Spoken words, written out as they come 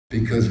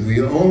Because we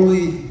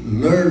only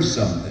learn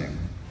something,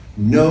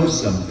 know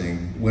something,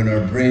 when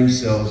our brain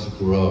cells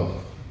grow,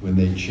 when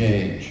they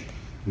change.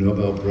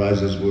 Nobel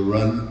Prizes were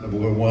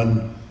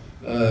won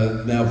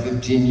now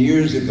 15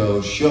 years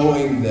ago,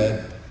 showing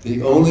that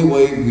the only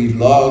way we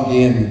log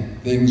in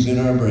things in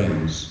our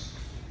brains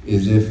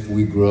is if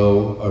we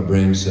grow our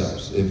brain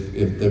cells, if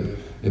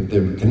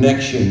the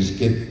connections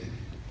get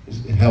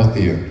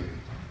healthier.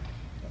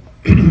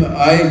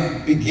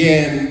 I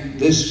began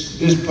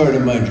this part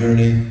of my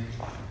journey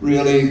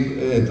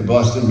really at the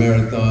Boston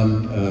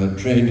Marathon,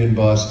 trained in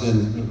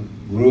Boston,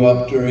 grew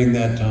up during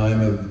that time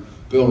of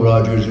Bill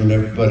Rogers when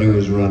everybody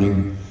was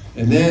running.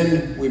 And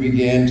then we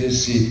began to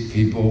see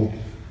people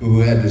who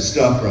had to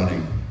stop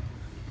running.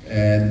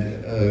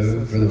 And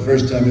for the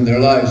first time in their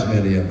lives,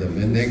 many of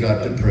them, and they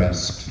got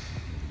depressed.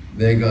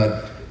 They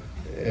got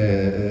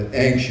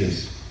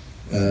anxious.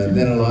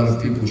 Then a lot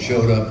of people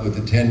showed up with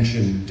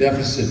attention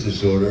deficit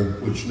disorder,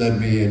 which led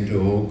me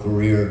into a whole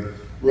career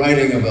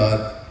writing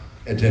about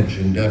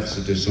attention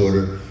deficit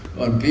disorder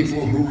on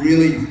people who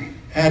really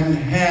hadn't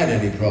had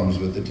any problems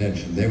with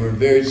attention. They were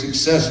very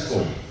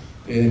successful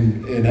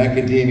in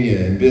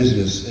academia, in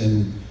business,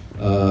 in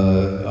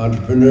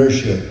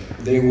entrepreneurship.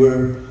 They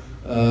were,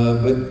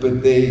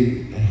 but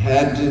they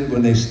had to,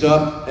 when they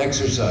stopped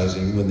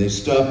exercising, when they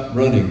stopped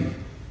running,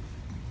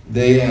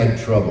 they had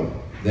trouble.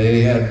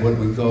 They had what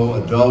we call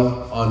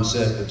adult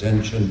onset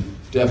attention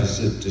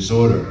deficit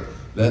disorder.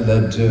 That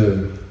led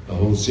to a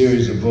whole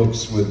series of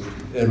books with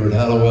Ned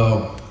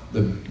Hallowell,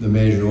 the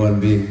major one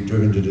being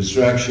Driven to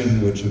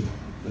Distraction, which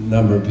a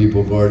number of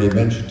people have already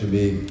mentioned to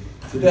me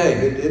today.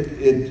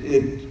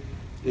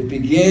 It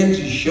began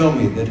to show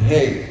me that,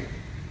 hey,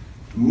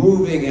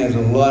 moving has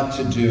a lot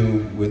to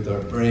do with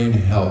our brain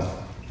health.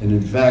 And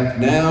in fact,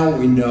 now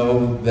we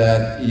know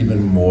that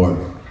even more.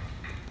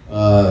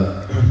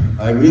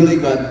 I really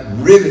got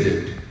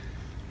riveted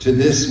to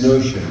this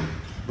notion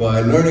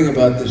by learning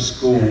about this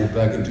school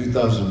back in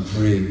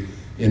 2003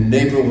 in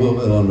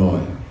Naperville,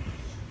 Illinois.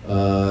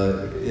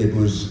 It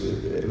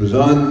was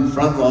on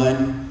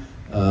Frontline,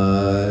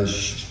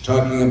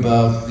 talking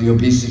about the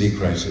obesity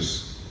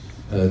crisis.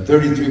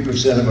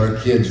 33% of our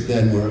kids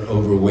then were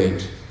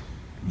overweight.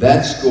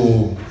 That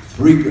school,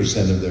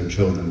 3% of their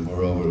children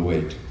were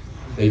overweight.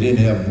 They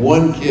didn't have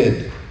one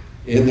kid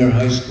in their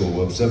high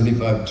school of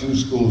 2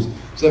 schools,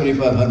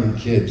 7,500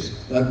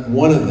 kids. Not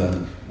one of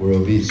them were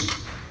obese.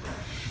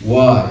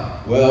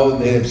 Why? Well,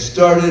 they had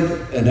started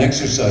an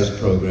exercise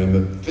program,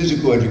 a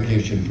physical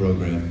education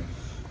program,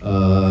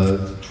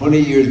 20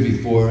 years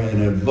before,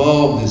 and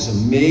involved this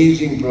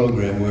amazing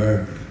program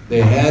where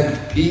they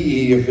had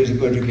PE, or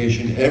physical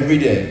education, every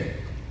day.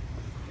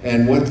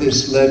 And what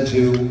this led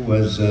to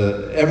was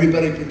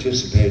everybody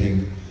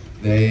participating.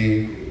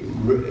 They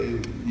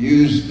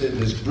used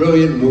this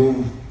brilliant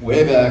move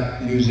way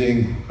back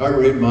using heart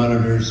rate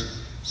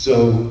monitors,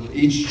 so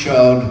each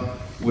child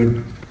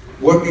would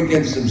work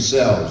against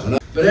themselves.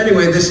 But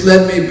anyway, this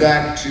led me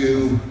back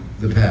to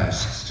the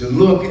past, to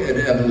look at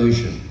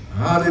evolution.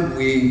 How did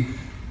we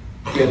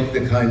get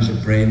the kinds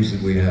of brains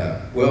that we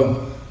have?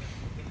 Well,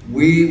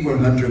 we were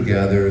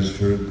hunter-gatherers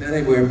for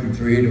anywhere from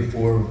 300 to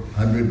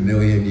 400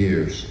 million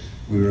years.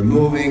 We were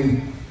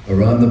moving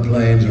around the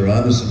plains,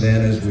 around the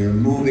savannas. We were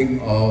moving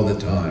all the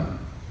time.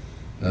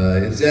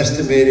 It's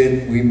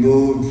estimated we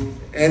moved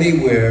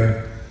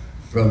anywhere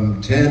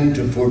from 10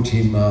 to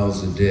 14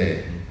 miles a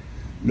day.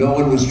 No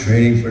one was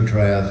training for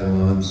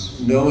triathlons.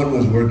 No one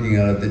was working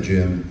out at the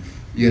gym.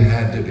 You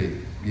had to be.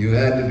 You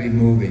had to be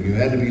moving. You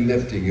had to be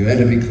lifting. You had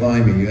to be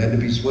climbing. You had to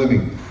be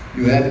swimming.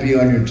 You had to be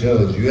on your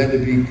toes. You had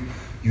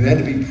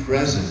to be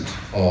present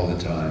all the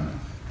time,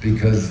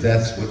 because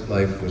that's what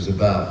life was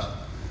about.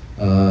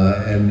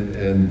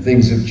 And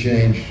things have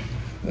changed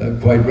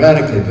quite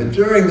radically. But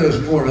during those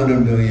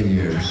 400 million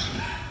years,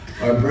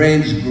 our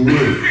brains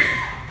grew.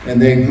 And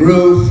they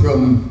grew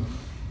from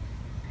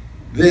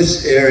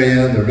this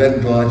area, the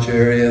red blotch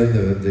area,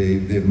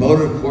 the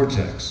motor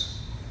cortex,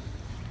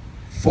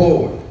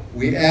 forward.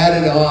 We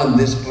added on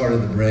this part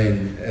of the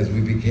brain as we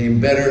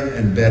became better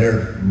and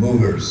better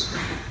movers,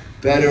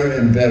 better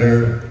and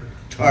better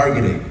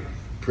targeting,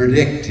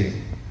 predicting,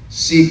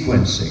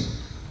 sequencing,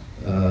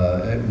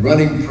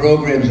 running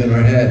programs in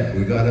our head.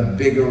 We got a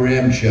bigger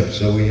RAM chip,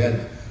 so we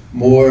had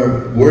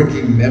more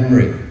working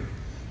memory.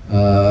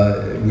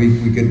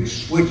 We could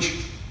switch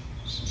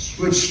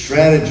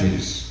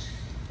strategies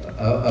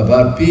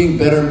about being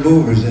better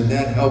movers, and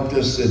that helped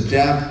us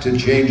adapt to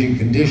changing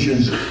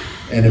conditions.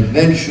 And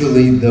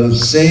eventually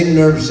those same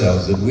nerve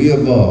cells that we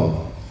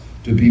evolved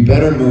to be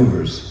better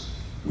movers,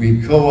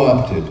 we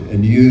co-opted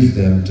and used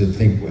them to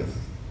think with.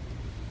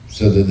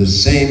 So that the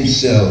same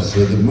cells,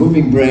 so the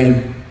moving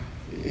brain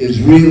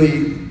is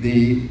really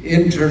the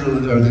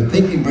internal, or the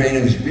thinking brain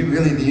is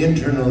really the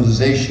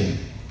internalization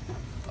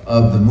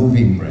of the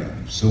moving brain.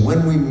 So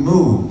when we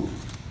move,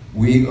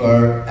 we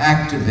are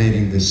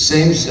activating the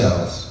same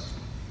cells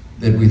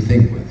that we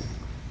think with.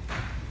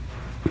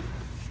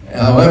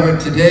 However,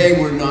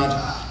 today we're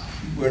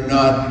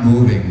not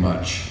moving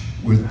much.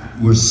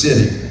 We're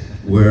sitting.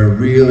 we're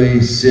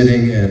really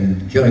sitting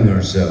and killing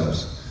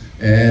ourselves.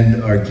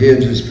 And our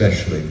kids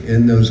especially,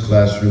 in those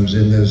classrooms,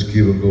 in those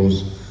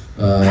cubicles.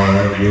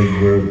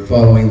 We're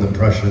following the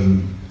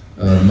Prussian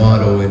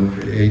motto in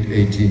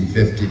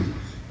 1850.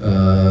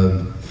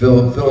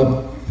 Fill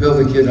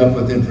the kid up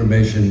with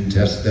information,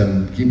 test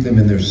them, keep them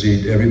in their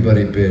seat,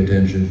 everybody pay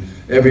attention,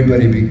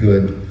 everybody be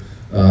good.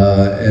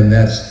 And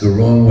that's the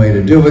wrong way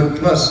to do it.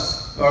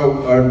 Plus,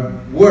 our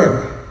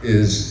work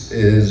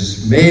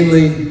is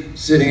mainly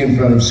sitting in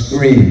front of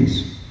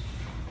screens.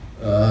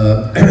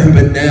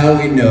 But now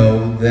we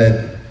know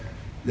that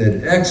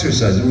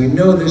exercise, and we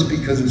know this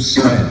because of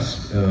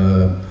science.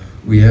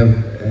 We have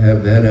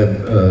had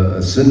a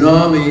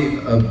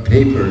tsunami of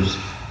papers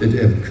that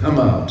have come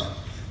out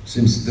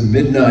since the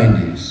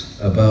mid-90s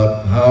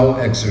about how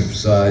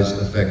exercise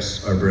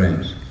affects our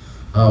brains,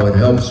 how it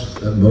helps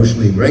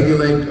emotionally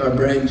regulate our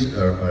brains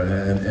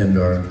and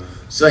our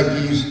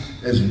psyches,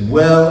 as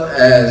well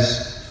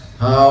as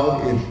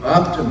how it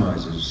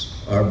optimizes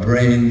our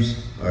brains,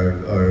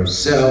 our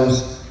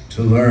cells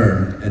to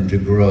learn and to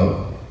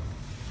grow.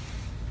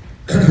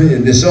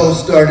 And this all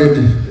started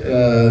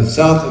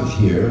south of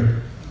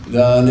here,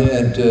 down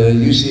at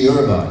UC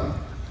Irvine.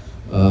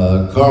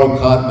 Carl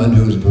Kottman,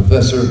 who was a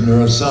professor of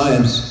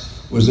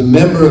neuroscience, was a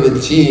member of a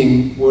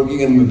team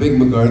working in a big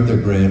MacArthur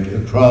grant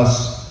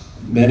across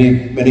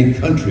many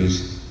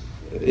countries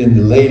in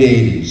the late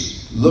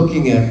 80s,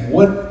 looking at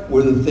what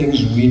were the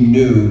things we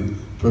knew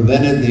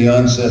prevented the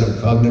onset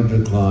of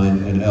cognitive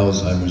decline and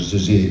Alzheimer's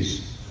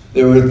disease.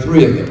 There were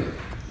three of them.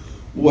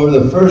 Well,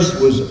 the first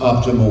was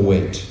optimal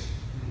weight.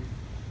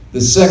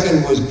 The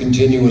second was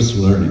continuous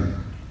learning.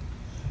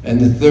 And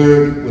the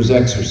third was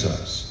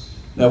exercise.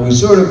 Now, we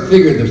sort of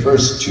figured the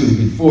first two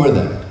before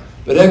that,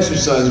 but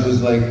exercise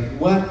was like,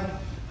 what?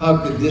 How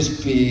could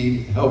this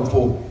be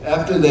helpful?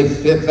 After they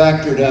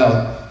factored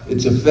out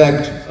its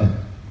effect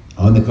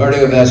on the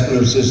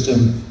cardiovascular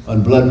system,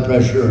 on blood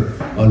pressure,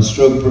 on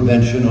stroke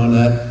prevention, on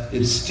that,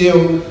 it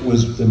still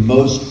was the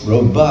most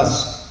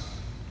robust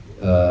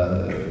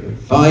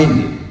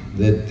finding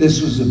that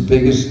this was the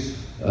biggest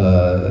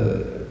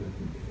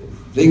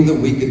thing that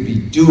we could be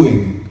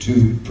doing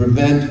to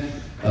prevent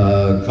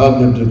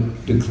cognitive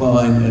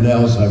decline and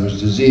Alzheimer's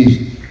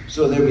disease.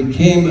 So there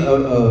became wait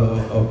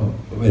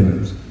a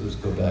minute, let's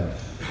go back.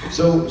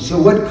 So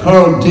what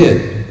Carl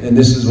did, and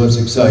this is what's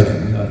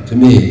exciting to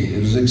me, it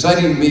was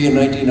exciting to me in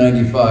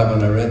 1995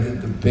 when I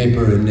read the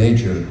paper in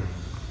Nature.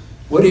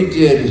 What he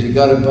did is he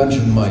got a bunch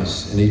of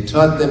mice and he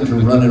taught them to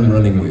run in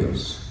running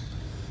wheels.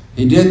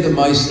 He did the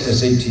mice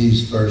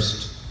SATs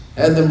first,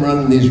 had them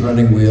run these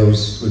running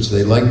wheels, which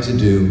they like to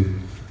do,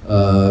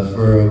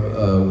 for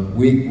a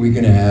week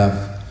and a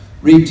half,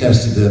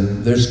 retested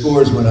them. Their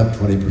scores went up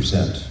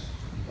 20%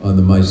 on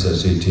the mice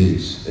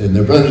SATs. And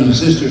their brothers and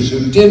sisters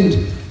who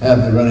didn't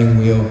have the running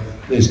wheel,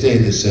 they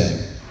stayed the same.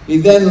 He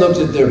then looked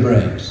at their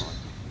brains.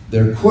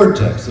 Their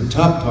cortex, the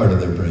top part of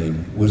their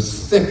brain,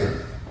 was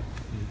thicker.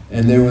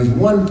 And there was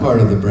one part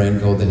of the brain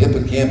called the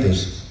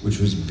hippocampus, which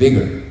was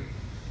bigger.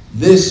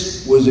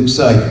 This was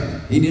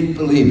exciting. He didn't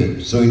believe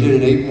it, so he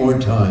did it 8 more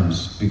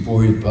times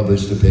before he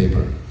published a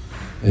paper.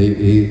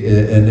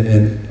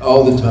 And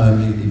all the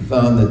time he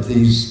found that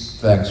these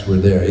facts were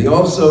there. He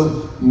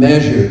also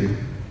measured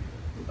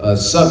a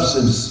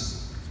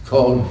substance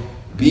called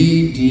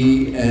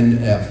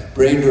BDNF,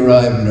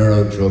 brain-derived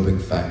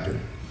neurotrophic factor.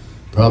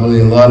 Probably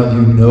a lot of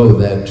you know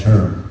that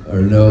term,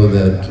 or know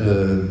that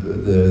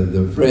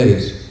the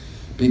phrase,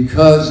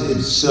 because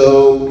it's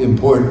so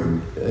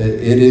important.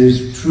 It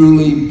is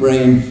truly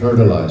brain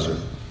fertilizer.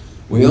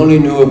 We only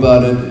knew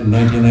about it in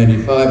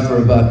 1995 for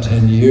about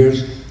 10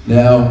 years.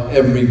 Now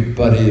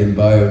everybody in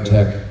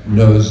biotech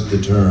knows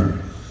the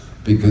term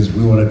because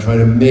we want to try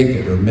to make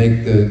it, or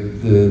make the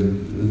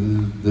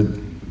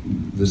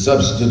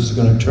substance that's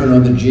going to turn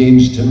on the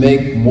genes to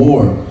make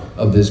more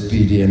of this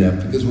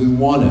BDNF, because we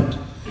want it,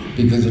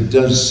 because it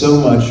does so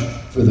much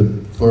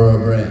for our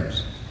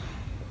brains.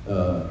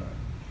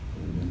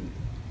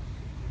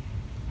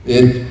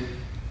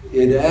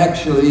 It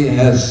actually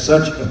has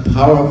such a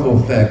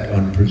powerful effect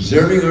on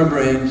preserving our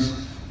brains,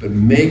 but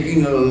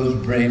making those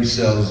brain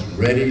cells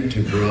ready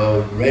to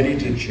grow, ready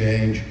to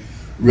change,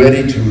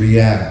 ready to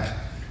react,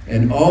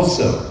 and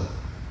also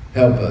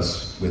help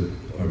us with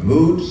our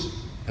moods,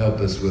 help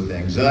us with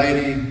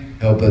anxiety,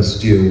 help us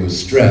deal with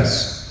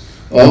stress.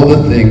 All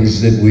the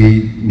things that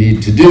we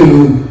need to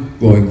do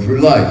going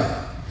through life.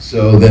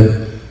 So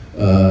that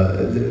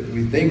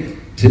we think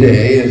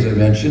today, as I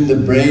mentioned, the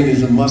brain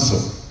is a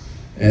muscle.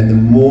 And the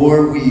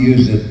more we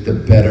use it, the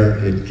better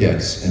it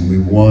gets. And we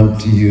want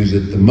to use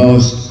it the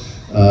most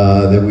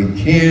that we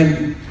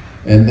can,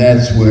 and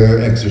that's where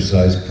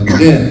exercise comes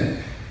in.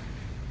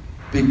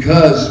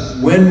 Because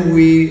when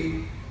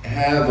we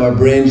have our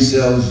brain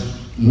cells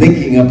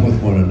linking up with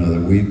one another,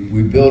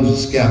 we build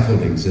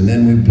scaffoldings, and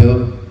then we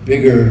build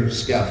bigger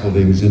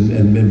scaffoldings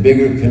and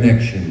bigger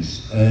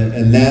connections,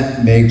 and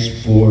that makes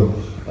for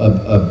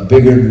a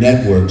bigger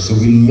network. So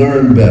we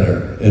learn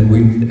better, and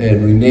we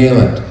nail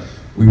it.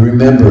 We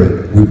remember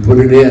it, we put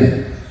it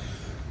in.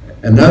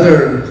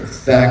 Another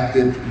fact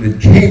that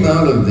came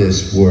out of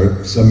this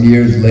work some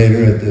years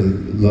later at the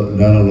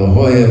down in La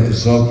Jolla at the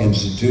Salk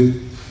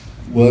Institute.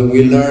 Well,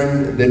 we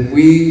learned that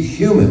we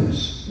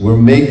humans were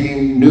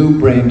making new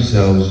brain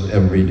cells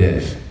every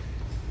day.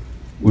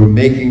 We're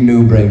making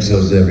new brain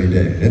cells every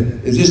day.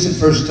 Is this the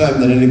first time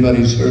that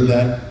anybody's heard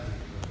that?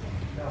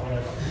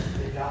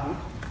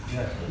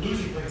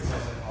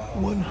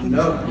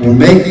 No,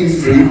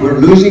 we're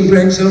losing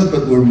brain cells,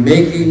 but we're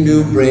making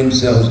new brain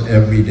cells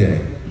every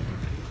day.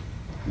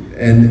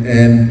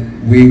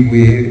 And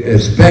we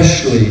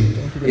especially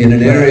in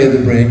an area of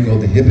the brain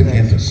called the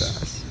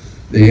hippocampus.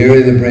 The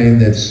area of the brain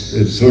that's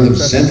sort of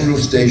central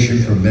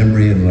station for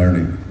memory and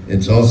learning.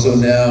 It's also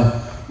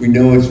now, we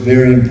know it's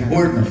very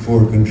important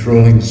for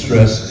controlling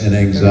stress and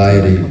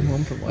anxiety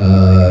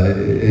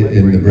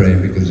in the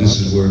brain, because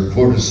this is where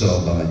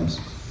cortisol binds.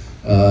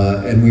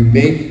 And we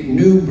make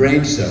new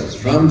brain cells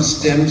from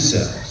stem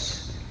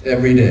cells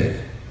every day.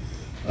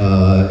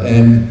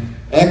 And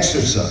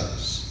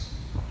exercise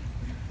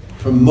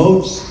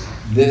promotes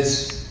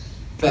this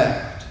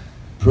fact,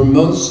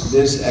 promotes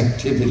this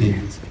activity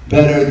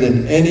better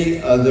than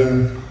any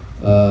other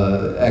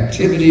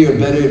activity or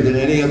better than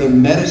any other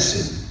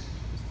medicine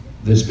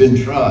that's been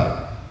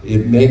tried.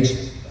 It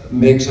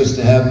makes us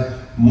to have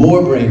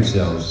more brain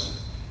cells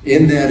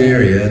in that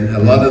area, and a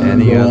lot of them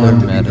go on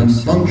to become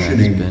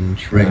functioning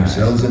brain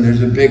cells. And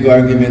there's a big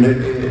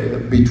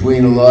argument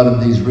between a lot of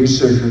these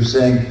researchers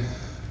saying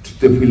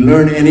if we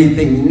learn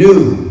anything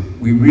new,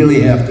 we really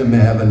have to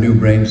have a new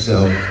brain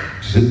cell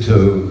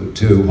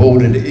to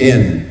hold it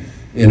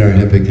in our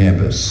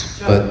hippocampus.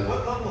 But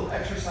what level of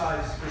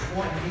exercise does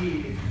one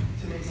need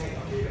to maintain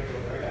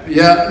a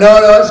yeah,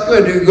 no, that's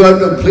good. You go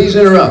ahead, please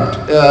interrupt.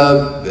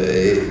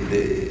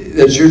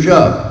 That's your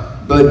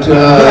job. But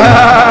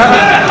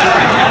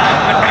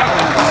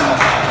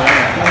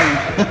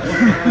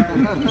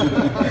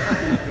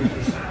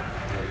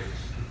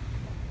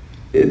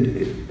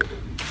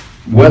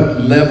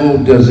what level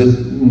does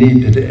it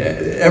need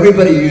to?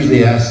 Everybody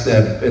usually asks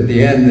that at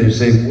the end. They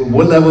say,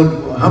 "What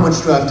level? How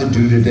much do I have to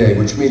do today?"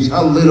 Which means,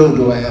 how little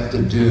do I have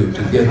to do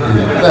to get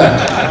the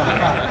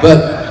effect?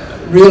 But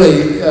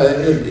really,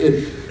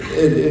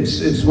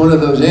 it's one of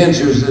those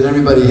answers that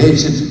everybody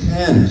hates. It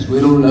depends. We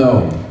don't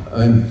know.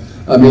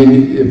 I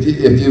mean,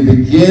 if you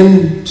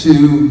begin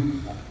to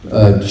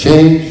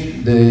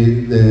change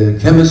the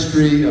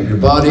chemistry of your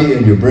body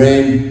and your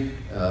brain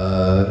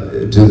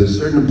to a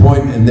certain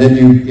point, and then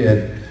you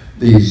get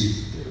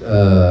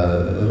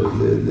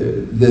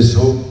this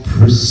whole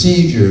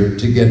procedure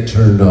to get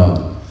turned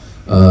on.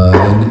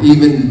 And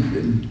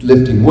even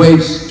lifting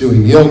weights,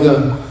 doing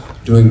yoga,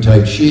 doing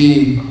Tai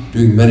Chi,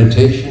 doing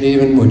meditation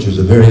even, which is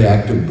a very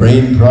active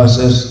brain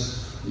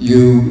process,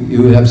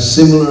 you have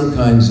similar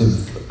kinds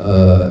of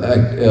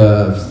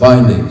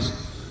findings.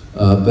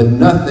 But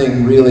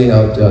nothing really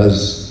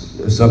outdoes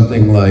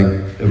something like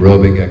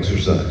aerobic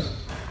exercise.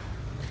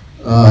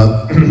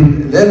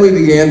 Then we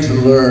began to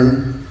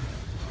learn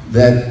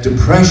that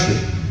depression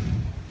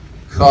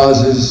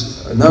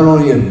causes not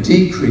only a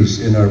decrease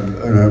in our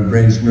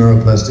brain's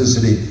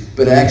neuroplasticity,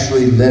 but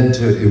actually led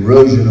to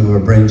erosion of our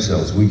brain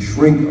cells. We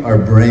shrink our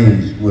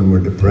brains when we're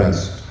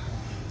depressed.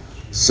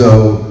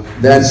 So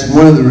that's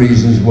one of the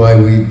reasons why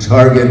we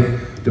target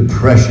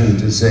depression,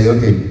 to say,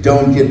 okay,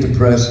 don't get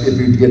depressed. If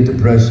you get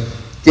depressed,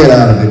 get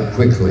out of it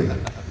quickly.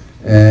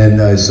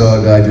 And I saw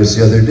a guy just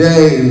the other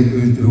day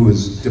who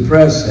was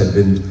depressed, had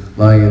been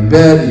lying in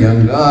bed, a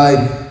young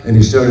guy, and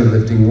he started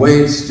lifting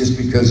weights just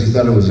because he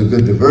thought it was a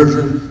good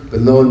diversion. But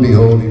lo and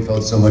behold, he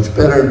felt so much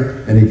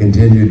better, and he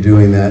continued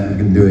doing that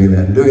and doing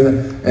that and doing that.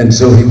 And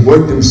so he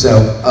worked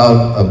himself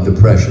out of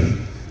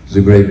depression. There's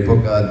a great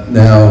book out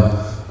now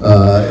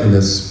in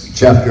this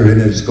chapter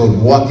in it. It's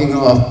called Walking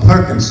Off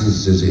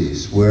Parkinson's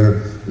Disease,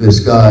 where this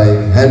guy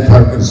had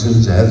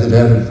Parkinson's, hasn't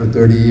had it for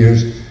 30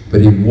 years,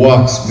 but he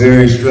walks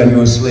very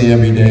strenuously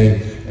every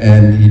day,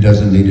 and he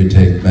doesn't need to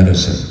take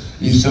medicine.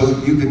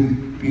 So you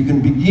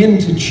can begin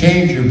to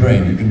change your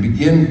brain. You can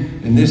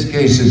begin, in this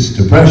case, it's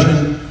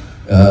depression,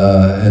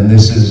 and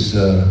this is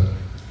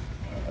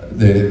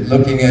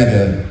looking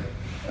at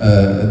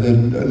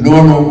the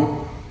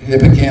normal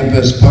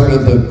hippocampus, part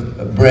of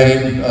the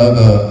brain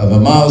of a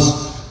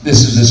mouse.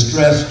 This is a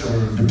stressed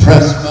or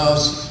depressed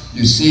mouse.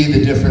 You see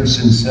the difference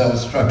in cell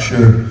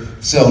structure,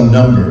 cell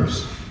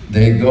numbers.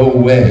 They go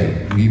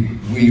away.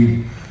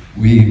 We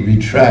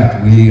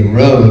retract, we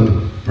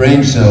erode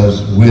brain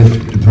cells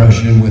with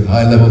depression, with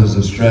high levels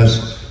of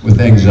stress, with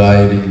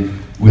anxiety,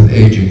 with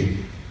aging.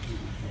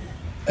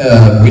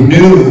 We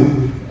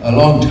knew a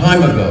long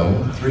time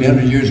ago,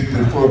 300 years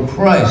before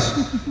Christ,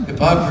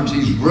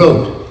 Hippocrates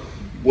wrote,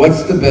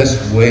 what's the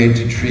best way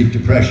to treat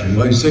depression?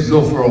 Well, he said,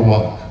 go for a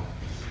walk.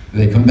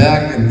 They come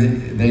back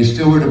and they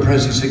still were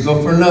depressed. He said,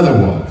 go for another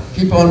walk.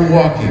 Keep on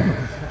walking.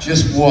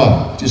 Just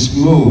walk, just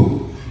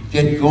move,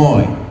 get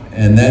going.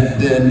 And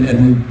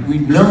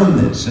we've known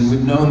this, and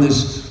we've known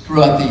this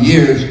throughout the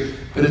years,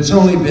 but it's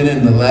only been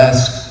in the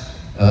last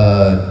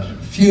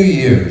few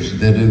years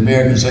that the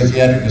American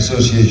Psychiatric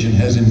Association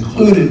has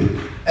included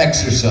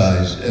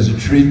exercise as a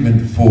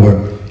treatment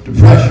for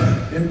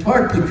depression, in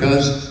part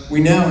because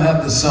we now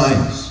have the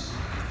science.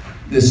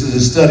 This is a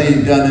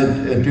study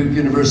done at Duke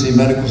University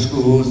Medical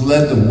School who has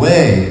led the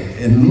way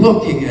in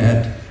looking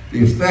at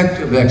the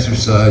effect of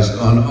exercise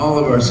on all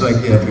of our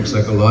psychiatric,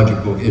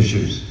 psychological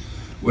issues,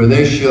 where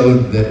they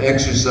showed that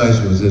exercise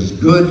was as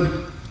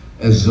good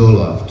as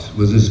Zoloft,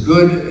 was as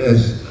good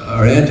as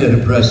our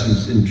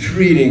antidepressants in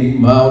treating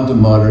mild to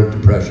moderate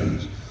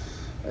depressions.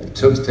 It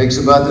takes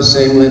about the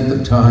same length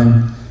of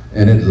time,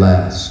 and it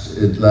lasts.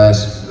 It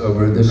lasts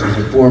over, this is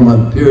a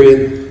 4-month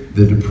period.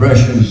 The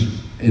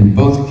depressions in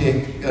all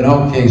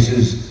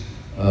cases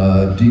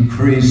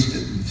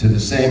decreased to the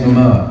same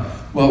amount.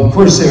 Well, of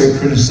course they were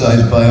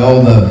criticized by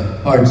all the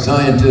hard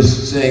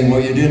scientists saying,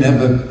 well, you didn't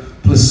have a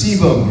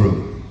placebo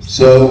group.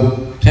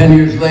 So 10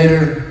 years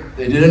later,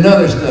 they did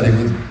another study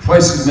with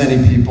twice as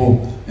many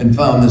people and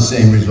found the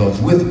same results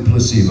with a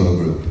placebo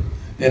group.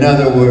 In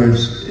other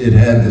words, it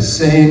had the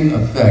same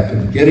effect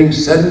of getting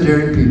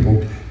sedentary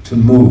people to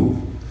move.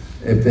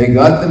 If they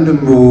got them to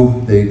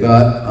move, they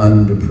got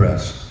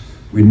undepressed.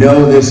 We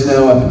know this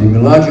now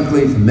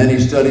epidemiologically from many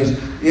studies.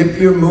 If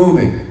you're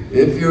moving,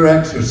 if you're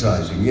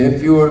exercising,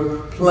 if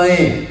you're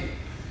playing,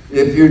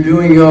 if you're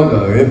doing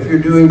yoga, or if you're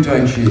doing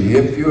Tai Chi,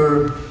 if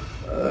you're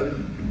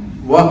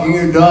walking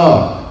your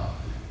dog,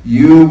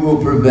 you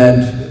will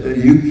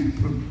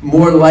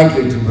more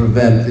likely to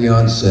prevent the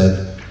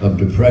onset of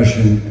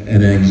depression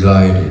and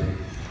anxiety.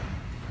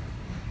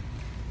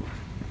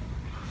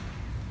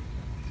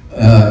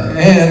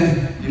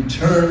 And you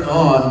turn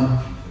on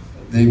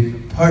the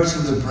parts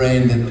of the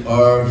brain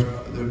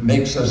that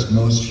makes us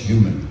most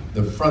human,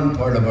 the front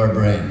part of our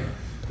brain,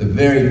 the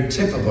very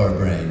tip of our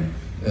brain,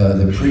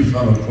 the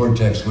prefrontal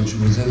cortex, which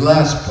was the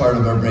last part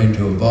of our brain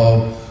to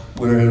evolve,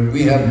 where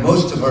we have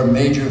most of our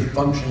major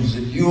functions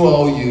that you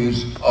all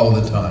use all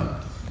the time.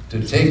 To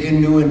take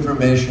in new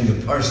information, to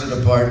parse it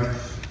apart,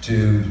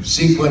 to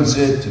sequence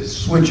it, to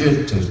switch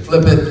it, to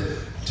flip it,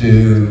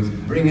 to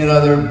bring in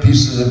other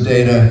pieces of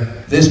data.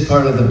 This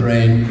part of the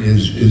brain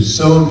is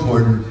so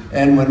important,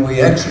 and when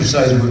we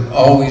exercise, we're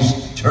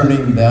always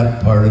turning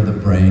that part of the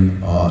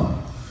brain on.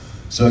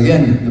 So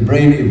again, the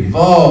brain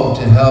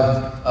evolved to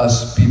help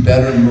us be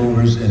better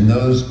movers, and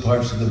those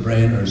parts of the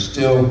brain are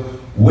still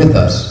with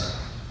us.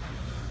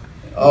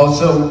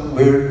 Also,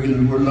 we're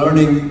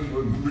learning,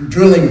 we're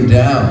drilling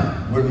down.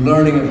 We're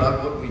learning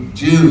about what we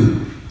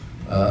do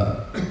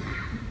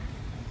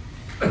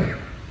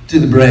to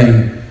the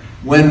brain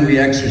when we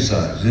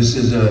exercise. This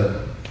is a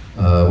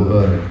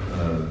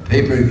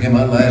paper that came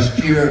out last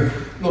year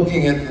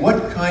looking at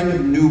what kind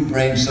of new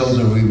brain cells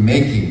are we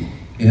making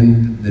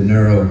in the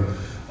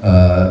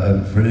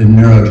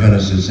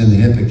neurogenesis, in the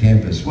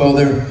hippocampus. Well,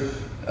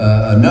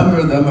 a number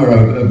of them, or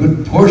a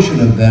good portion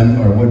of them,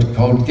 are what's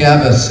called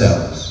GABA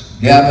cells.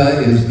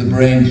 GABA is the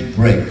brain's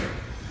brake.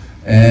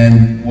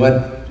 And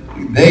what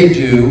they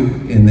do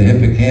in the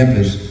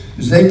hippocampus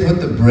is they put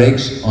the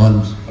brakes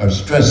on our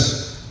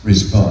stress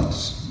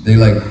response. They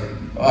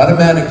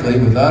automatically,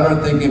 without our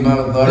thinking about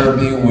it, without our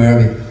being aware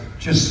of it,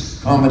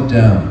 just calm it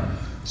down.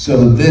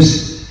 So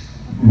this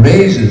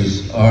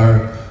raises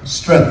our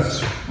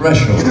stress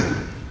threshold.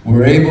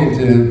 We're able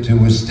to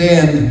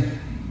withstand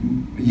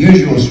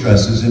usual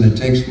stresses, and it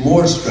takes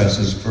more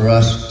stresses for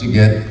us to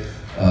get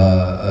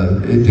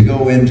to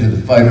go into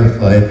the fight or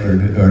flight,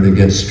 or to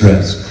get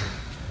stressed.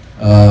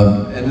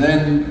 And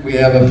then we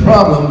have a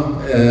problem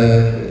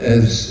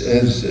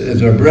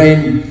as our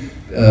brain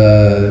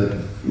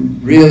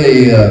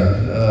really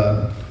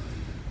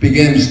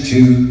begins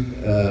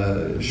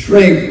to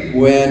shrink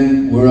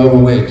when we're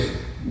overweight,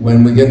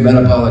 when we get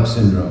metabolic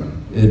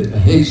syndrome. It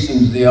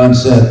hastens the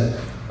onset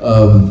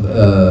of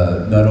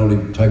not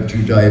only type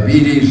 2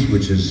 diabetes,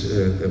 which is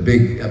a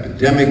big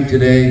epidemic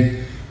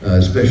today,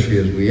 especially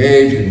as we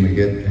age and we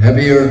get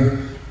heavier,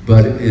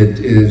 but it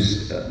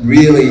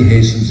really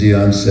hastens the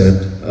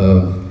onset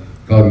of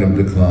cognitive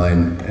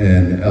decline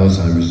and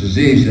Alzheimer's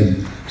disease.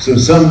 And so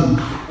some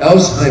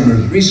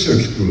Alzheimer's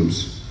research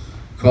groups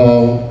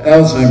call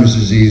Alzheimer's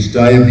disease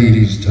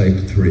diabetes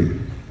type 3.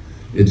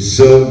 It's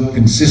so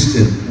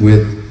consistent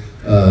with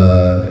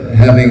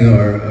having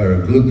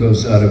our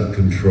glucose out of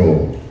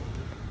control.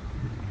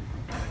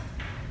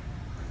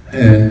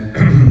 And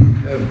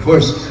of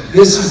course,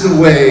 this is the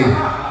way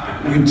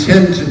we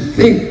tend to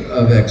think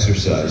of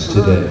exercise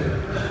today.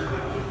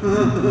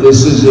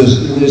 This is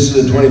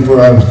a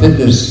 24-hour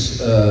fitness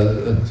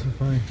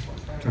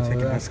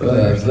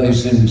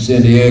place in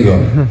San Diego.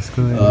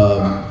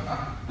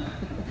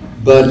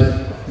 But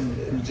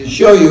to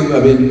show you, I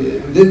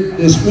mean,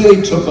 this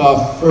really took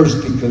off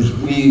first because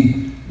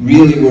we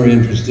really were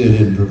interested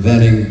in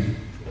preventing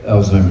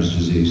Alzheimer's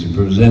disease and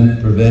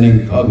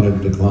preventing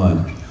cognitive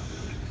decline.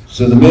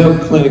 So the Mayo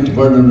Clinic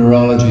Department of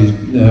Neurology,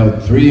 now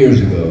 3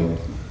 years ago,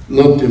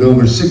 looked at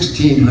over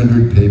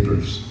 1,600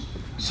 papers,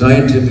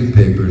 scientific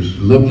papers,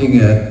 looking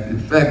at the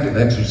effect of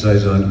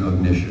exercise on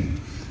cognition.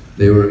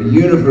 They were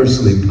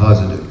universally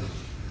positive,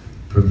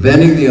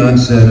 preventing the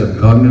onset of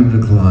cognitive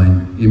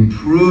decline,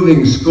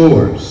 improving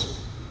scores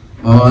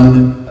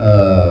on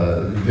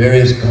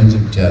various kinds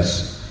of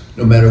tests,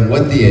 no matter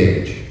what the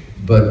age,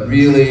 but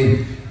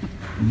really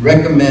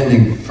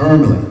recommending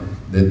firmly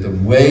that the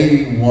way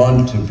you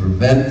want to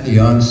prevent the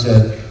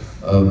onset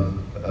of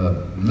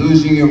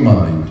losing your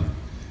mind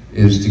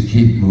is to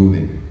keep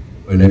moving.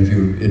 And if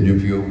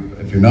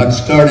you're not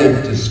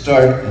started, to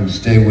start and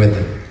stay with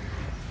it.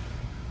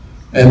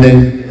 And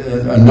then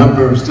a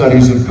number of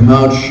studies have come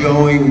out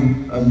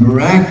showing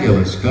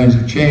miraculous kinds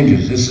of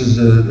changes. This is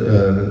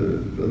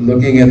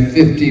looking at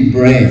 50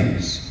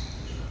 brains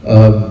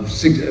of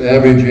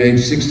average age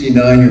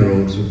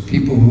 69-year-olds of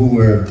people who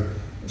were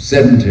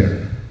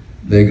sedentary.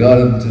 They got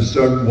them to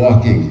start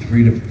walking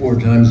 3 to 4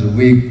 times a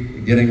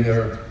week, getting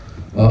their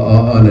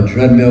on a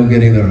treadmill,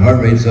 getting their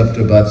heart rates up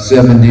to about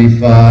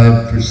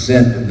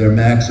 75% of their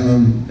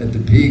maximum at the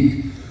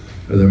peak,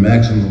 or their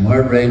maximum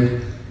heart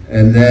rate,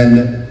 and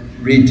then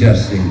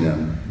retesting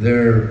them.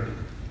 Their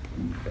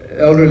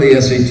elderly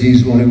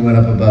SATs only went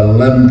up about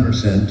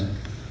 11%,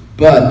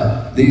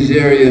 but these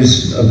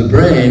areas of the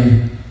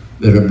brain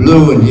that are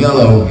blue and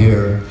yellow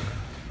here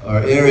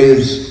are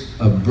areas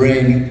of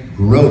brain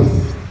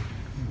growth.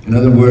 In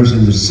other words,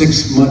 in the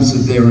 6 months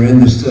that they were in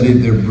the study,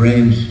 their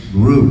brains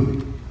grew,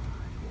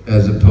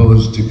 as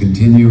opposed to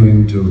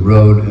continuing to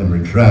erode and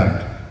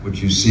retract,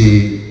 which you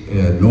see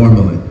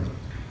normally.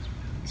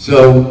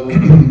 So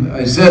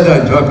I said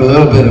I'd talk a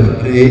little bit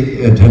about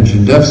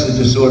attention deficit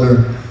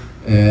disorder,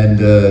 and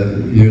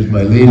here's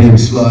my lead-in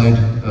slide.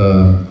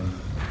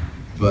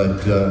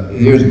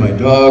 Here's my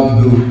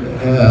dog, who,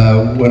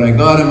 when I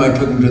got him, I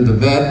took him to the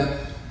vet,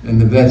 and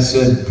the vet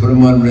said, put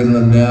him on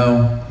Ritalin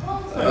now.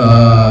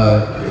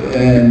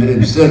 And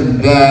instead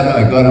of that,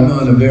 I got him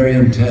on a very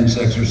intense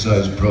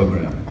exercise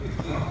program.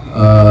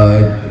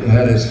 I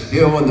had a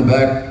hill in the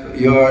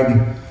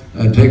backyard.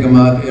 I'd take him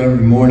out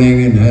every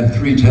morning and had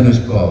 3 tennis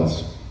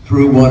balls.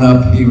 Threw one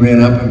up, he ran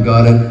up and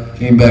got it,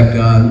 came back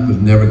down, was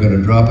never going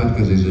to drop it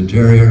because he's a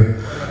terrier.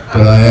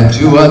 But I had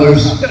 2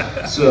 others,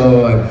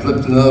 so I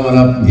flipped another one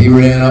up and he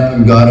ran up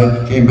and got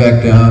it, came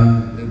back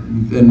down,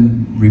 and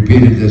then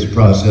repeated this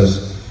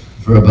process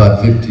for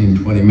about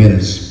 15-20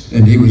 minutes.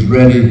 And he was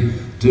ready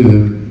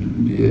to,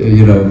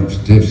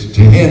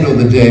 to handle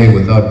the day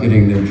without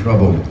getting in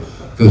trouble,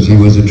 because he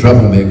was a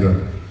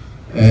troublemaker.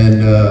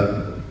 And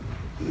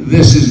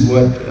this is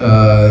what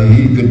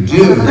he could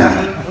do.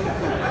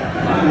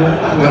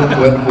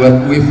 What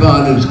we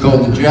found is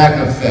called the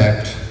Jack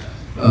effect,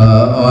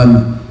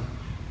 on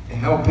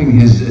helping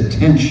his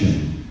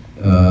attention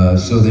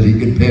so that he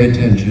could pay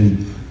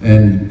attention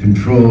and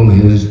control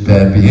his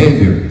bad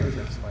behavior.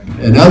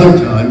 And other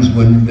times,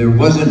 when there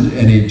wasn't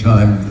any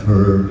time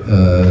for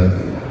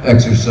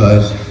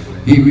exercise,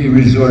 he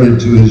resorted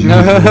to his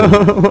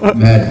usual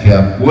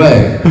madcap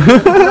way. You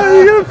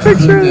got a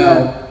picture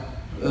now,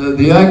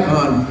 the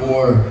icon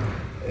for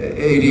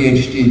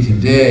ADHD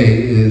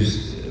today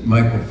is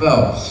Michael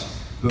Phelps,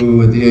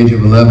 who at the age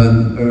of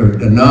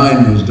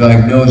 9 was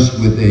diagnosed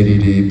with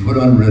ADD, put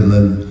on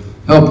Ritalin,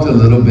 helped a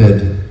little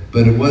bit,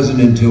 but it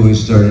wasn't until he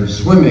started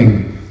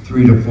swimming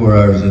 3 to 4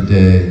 hours a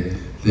day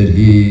that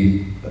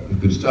he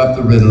could stop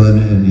the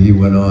Ritalin, and he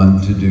went on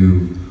to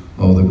do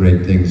all the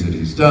great things that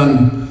he's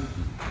done.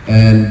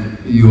 And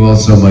you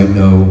also might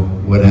know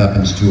what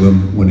happens to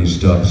him when he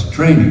stops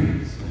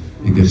training.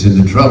 He gets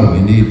into trouble.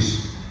 He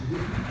needs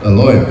a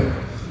lawyer.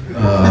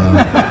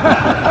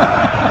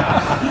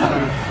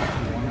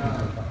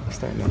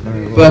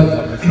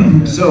 But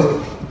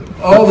so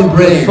all the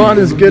brain, fun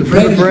is good for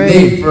the brain.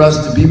 Is made for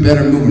us to be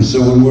better movers.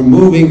 So when we're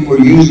moving, we're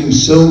using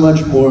so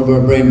much more of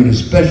our brain, but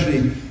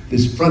especially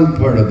this front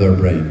part of our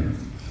brain,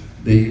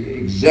 the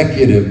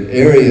executive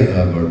area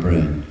of our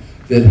brain,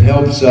 that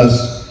helps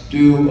us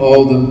do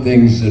all the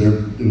things that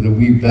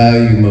we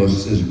value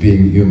most as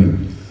being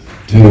human.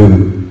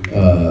 To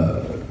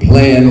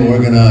plan,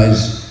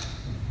 organize,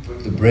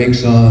 put the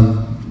brakes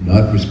on,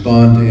 not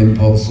respond to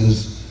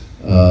impulses,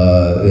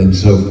 and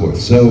so forth.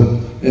 So,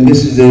 and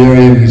this is the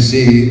area we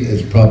see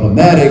as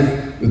problematic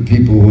with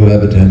people who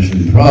have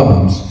attention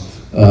problems,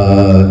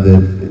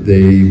 that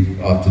they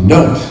often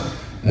don't.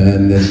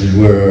 And this is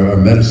where our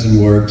medicine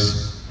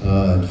works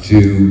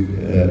to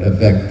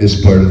affect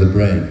this part of the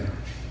brain.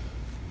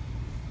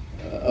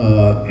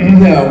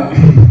 Now,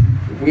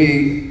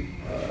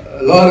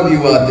 a lot of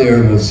you out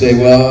there will say,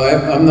 well,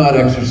 I'm not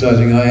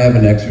exercising, I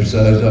haven't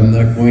exercised, I'm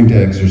not going to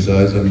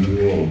exercise, I'm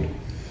too old.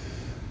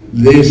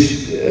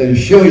 This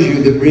shows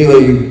you that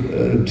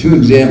really 2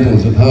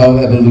 examples of how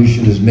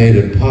evolution has made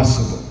it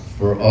possible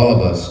for all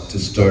of us to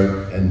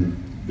start and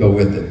go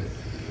with it.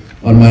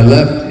 On my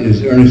left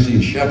is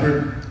Ernestine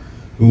Shepard,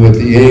 who at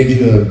the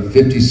age of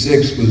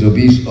 56 was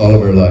obese all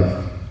of her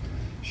life.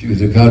 She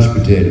was a couch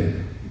potato.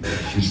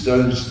 She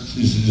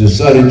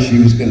decided she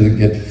was going to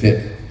get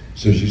fit,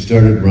 so she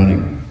started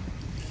running.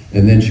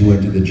 And then she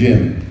went to the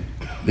gym.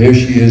 There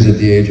she is at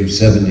the age of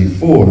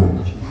 74,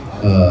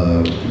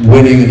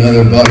 winning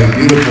another Body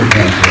Beautiful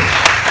contest.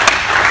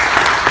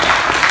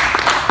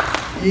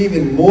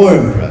 Even more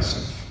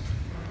impressive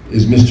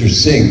is Mr.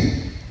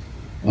 Singh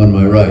on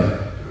my right,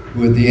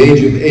 who at the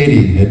age of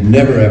 80 had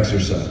never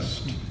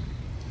exercised.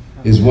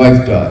 His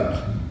wife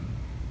died.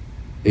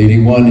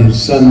 81,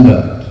 his son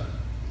died.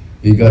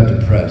 he got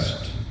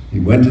depressed. He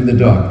went to the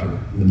doctor.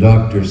 The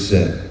doctor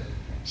said,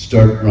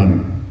 start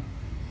running.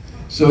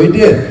 So he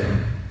did.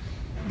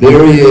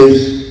 There he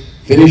is,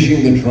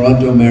 finishing the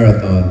Toronto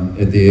Marathon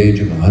at the age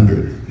of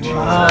 100.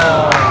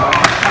 Wow.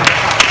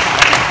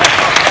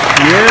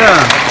 Yeah.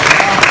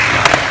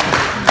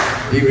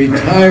 He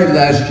retired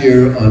last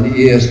year on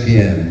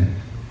ESPN,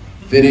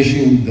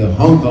 finishing the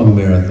Hong Kong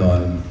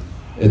Marathon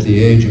at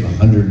the age of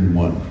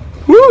 101.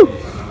 Woo!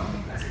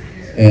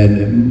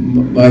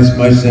 And my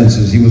sense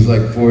is he was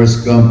like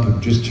Forrest Gump, who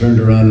just turned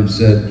around and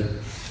said,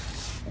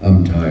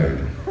 I'm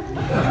tired.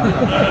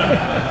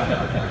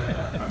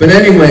 But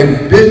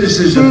anyway,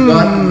 businesses have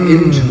gotten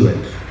into it.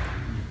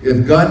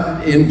 Have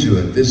gotten into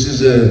it. This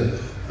is a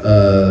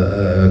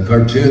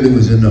cartoon that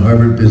was in the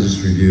Harvard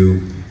Business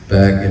Review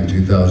back in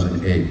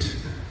 2008,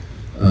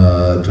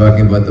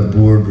 talking about the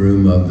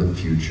boardroom of the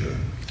future,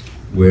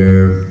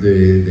 where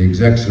the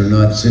execs are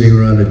not sitting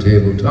around a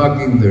table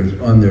talking,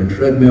 they're on their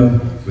treadmill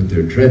with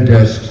their tread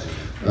desks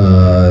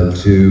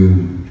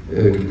to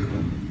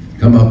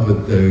come up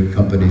with the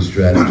company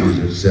strategies,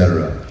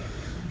 etc.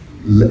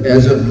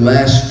 As of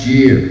last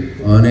year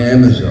on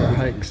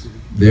Amazon,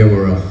 there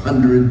were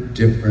 100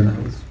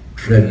 different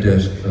tread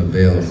desks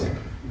available.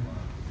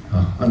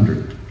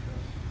 100.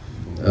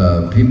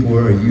 People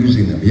are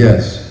using them,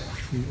 yes.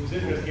 It was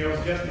interesting. I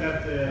was just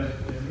at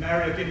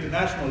Marriott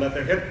International at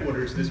their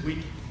headquarters this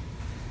week,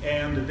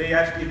 and they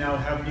actually now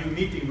have new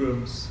meeting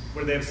rooms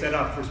where they have set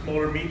up for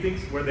smaller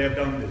meetings where they have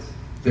done this.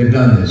 They've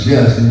done this,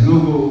 yes, and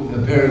Google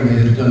apparently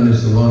has done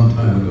this a long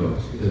time ago.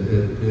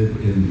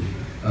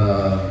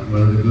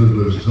 One of the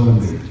Googlers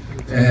told me.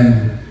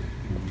 And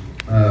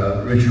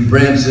Richard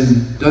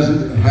Branson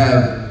doesn't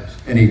have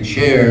any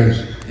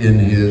chairs in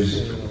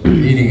his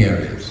meeting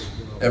areas.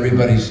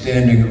 Everybody's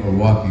standing or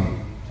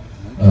walking.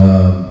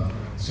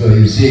 So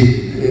you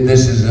see,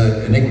 this is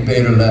an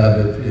incubator lab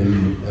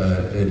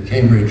at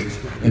Cambridge,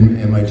 in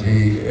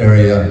MIT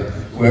area,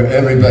 where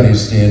everybody's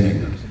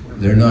standing.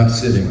 They're not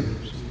sitting.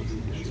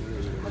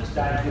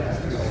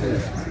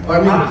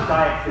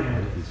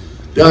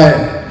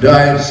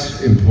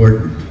 Diet's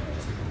important,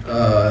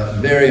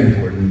 very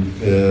important.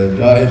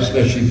 Diet,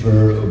 especially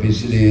for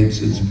obesity, it's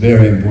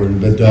very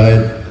important. But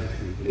diet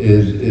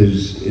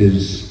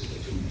is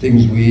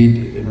things we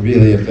eat that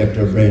really affect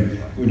our brain.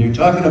 When you're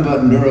talking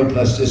about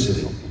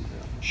neuroplasticity,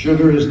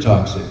 sugar is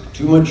toxic.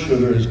 Too much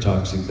sugar is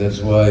toxic. That's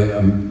why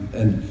I'm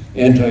an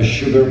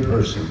anti-sugar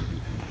person.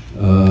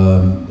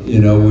 You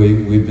know,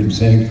 we've been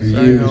saying for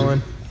years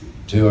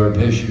to our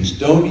patients,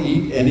 don't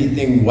eat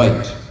anything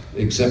white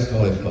except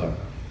cauliflower.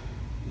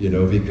 You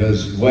know,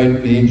 because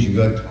white means you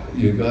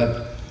got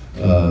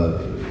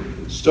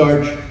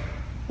starch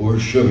or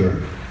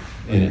sugar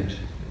in it,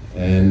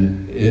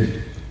 and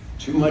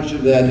too much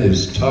of that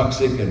is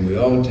toxic, and we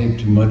all take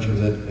too much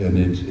of it, and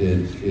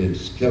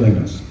it's killing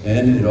us.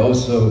 And it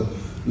also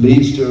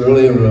leads to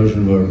early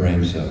erosion of our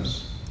brain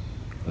cells.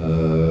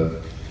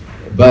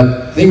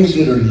 But things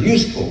that are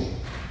useful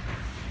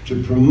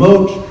to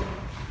promote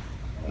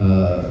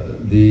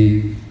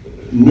the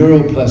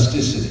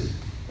neuroplasticity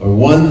are: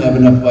 1, have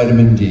enough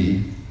vitamin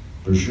D,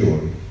 for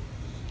sure.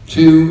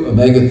 2,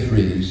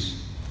 omega-3s.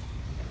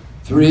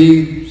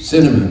 3,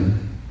 cinnamon.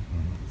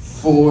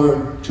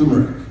 4,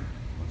 turmeric.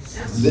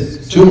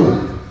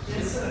 Turmeric.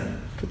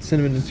 Put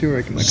cinnamon and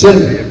turmeric in my coffee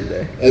Cinnamon every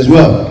day. as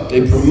well.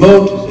 It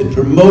promotes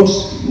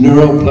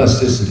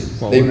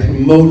neuroplasticity. They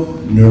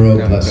promote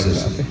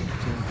neuroplasticity.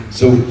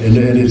 So, and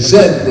it's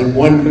said that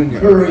 1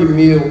 curry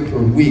meal per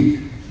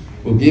week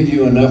will give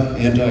you enough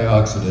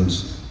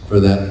antioxidants for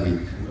that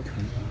week.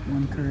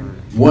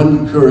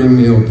 1 curry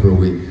meal per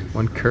week.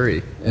 1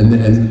 curry.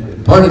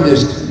 And part of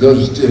this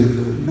goes to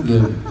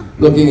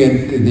looking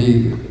at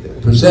the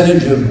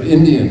percentage of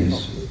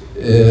Indians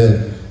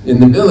in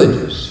the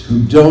villages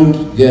who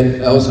don't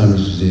get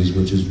Alzheimer's disease,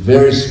 which is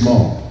very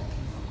small.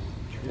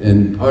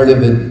 And part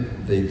of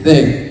it, they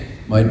think,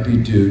 might be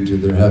due to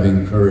their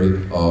having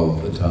curry all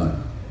the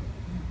time.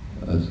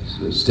 It's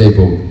a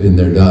staple in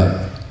their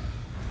diet.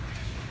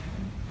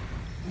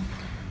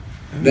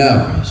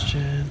 Now,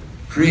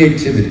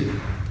 creativity.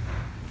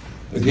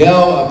 A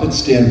gal up at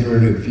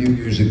Stanford a few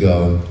years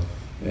ago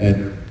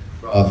and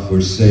Prof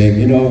was saying,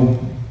 you know,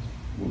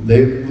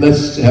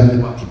 let's have a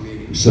walking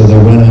meeting. So they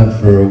went out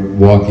for a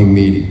walking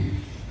meeting.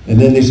 And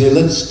then they said,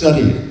 let's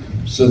study it.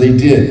 So they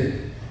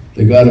did.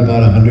 They got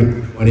about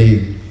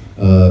 120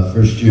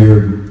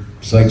 first-year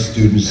psych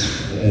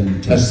students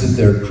and tested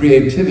their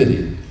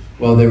creativity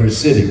while they were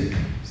sitting.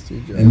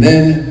 And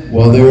then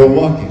while they were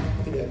walking.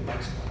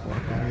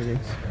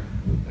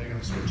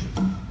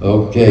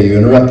 Okay, you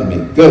interrupted me.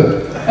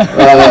 Good.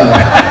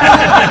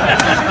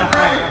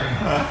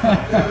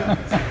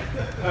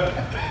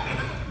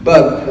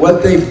 But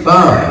what they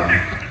found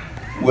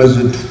was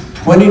a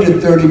 20 to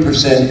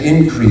 30%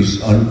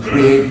 increase on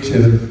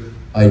creative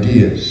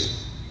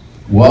ideas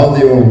while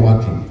they were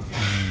walking.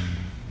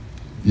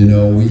 You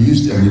know, we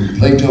used to, I mean,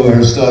 Plato,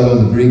 Aristotle,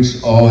 the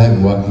Greeks all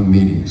had walking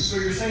meetings. So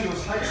you're saying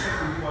those hikes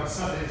that we do on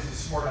Sundays is a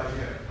smart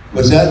idea?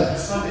 What's that? The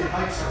Sunday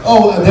hikes are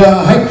Oh, the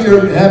hike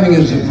you're having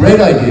is a great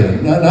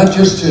idea, not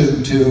just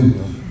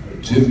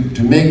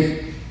to make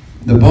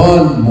the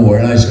bond more,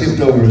 and I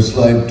skipped over a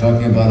slide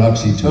talking about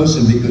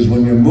oxytocin, because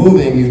when you're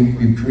moving,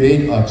 you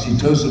create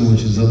oxytocin,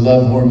 which is the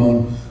love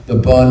hormone, the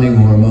bonding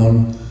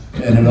hormone,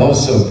 and it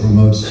also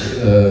promotes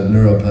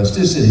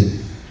neuroplasticity.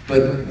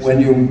 But when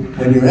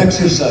you're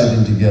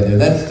exercising together,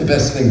 that's the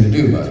best thing to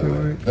do, by the way.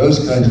 Those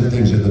kinds of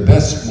things are the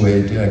best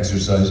way to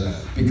exercise,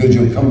 because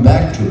you'll come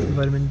back to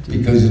it,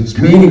 because it's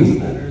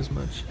meaningful,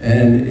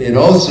 and it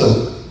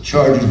also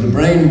charges the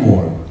brain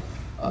more,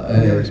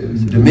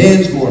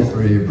 demands more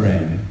for your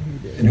brain,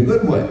 in a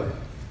good way,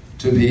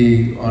 to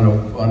be on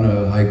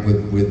a hike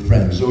with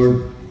friends,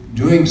 or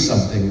doing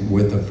something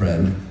with a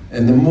friend,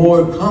 and the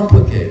more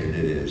complicated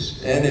it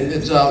is, and if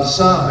it's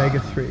outside,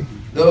 Omega-3.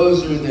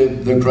 those are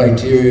the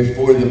criteria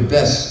for the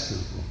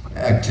best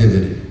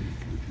activity.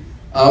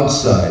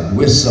 Outside,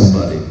 with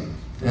somebody,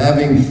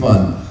 having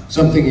fun,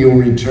 something you'll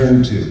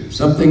return to,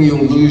 something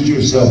you'll lose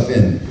yourself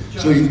in.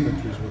 So you...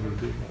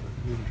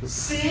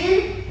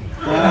 See?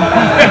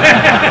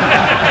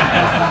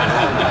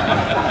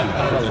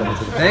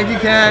 Thank you,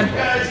 Ken. You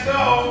guys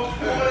know,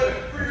 do it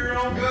for your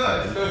own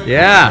good.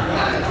 Yeah.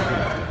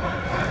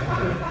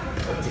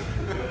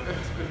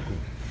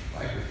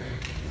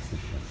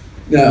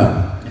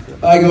 Now,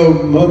 I go,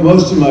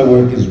 most of my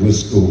work is with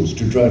schools,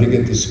 to try to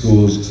get the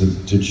schools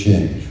to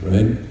change,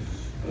 right?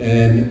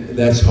 And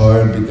that's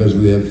hard because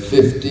we have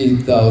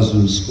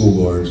 50,000 school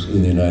boards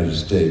in the United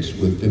States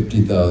with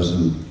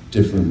 50,000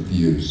 different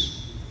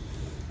views.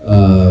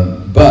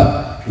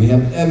 But we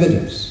have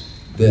evidence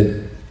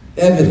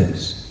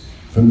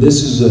from,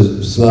 this is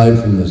a slide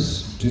from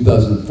this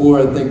 2004,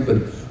 I think,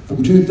 but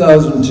from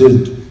 2000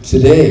 to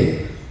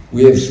today,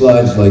 we have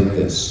slides like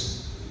this.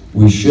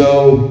 We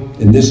show,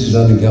 and this is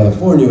out in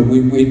California,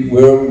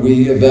 where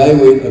we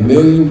evaluate 1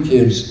 million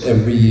kids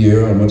every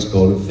year on what's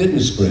called a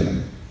fitness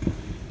gram.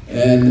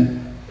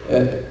 And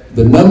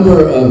the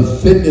number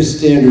of fitness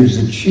standards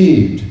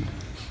achieved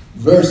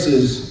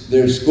versus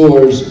their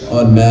scores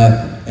on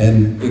math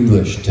and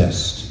English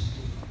tests.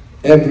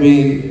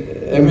 Every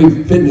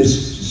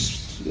fitness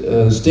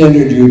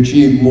standard you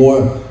achieve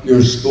more,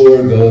 your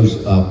score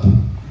goes up.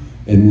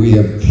 And we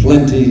have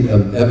plenty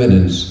of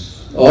evidence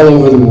all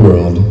over the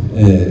world,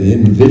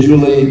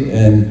 individually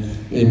and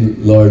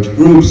in large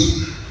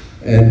groups.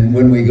 And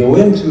when we go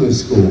into a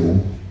school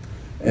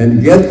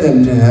and get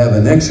them to have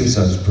an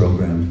exercise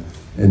program,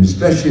 and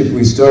especially if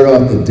we start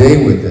off the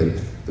day with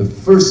it, the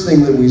first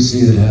thing that we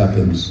see that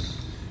happens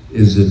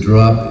is a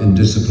drop in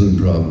discipline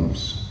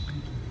problems.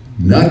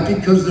 Not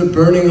because they're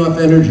burning off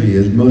energy,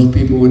 as most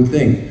people would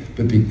think,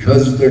 but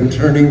because they're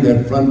turning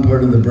that front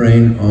part of the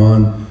brain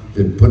on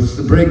that puts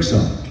the brakes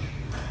on.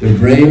 Their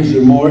brains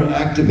are more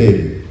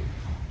activated.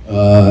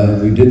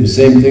 We did the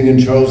same thing in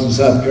Charleston,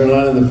 South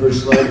Carolina. The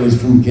first slide was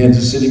from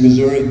Kansas City,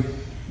 Missouri,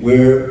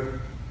 where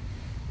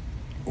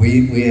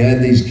we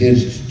had these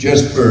kids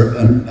just for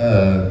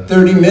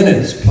 30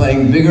 minutes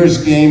playing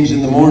vigorous games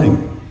in the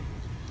morning.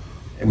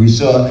 And we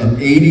saw an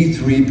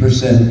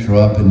 83%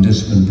 drop in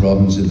discipline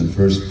problems in the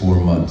first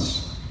 4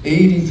 months.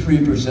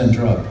 83%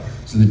 drop.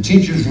 So the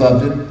teachers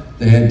loved it.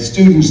 They had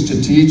students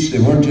to teach. They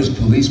weren't just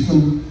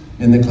policemen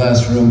in the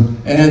classroom,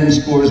 and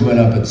scores went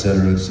up, et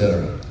cetera, et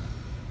cetera.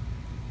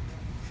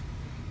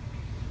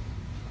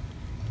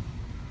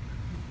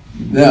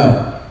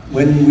 Now,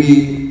 when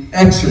we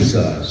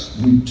exercise,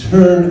 we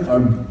turn our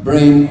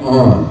brain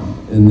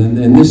on,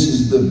 and this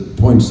is the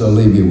points I'll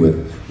leave you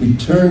with. We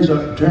turn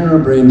our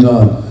brains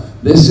on.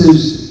 This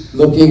is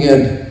looking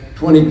at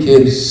 20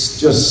 kids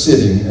just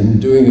sitting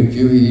and doing a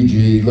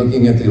QEEG,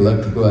 looking at the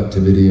electrical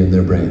activity in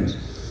their brains.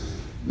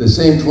 The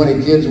same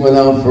 20 kids went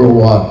out for a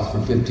walk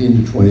for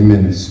 15 to 20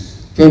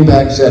 minutes, came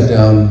back, sat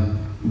down,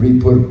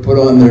 put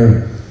on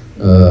their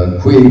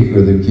Queek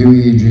or the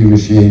QEEG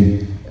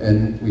machine,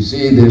 and we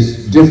see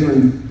there's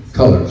different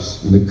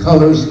colors. And the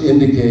colors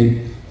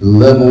indicate the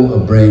level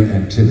of brain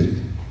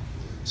activity.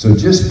 So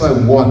just by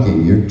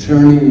walking, you're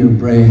turning your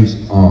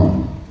brains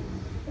on.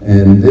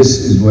 And this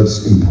is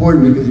what's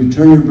important, because you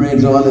turn your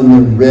brains on and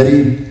they're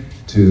ready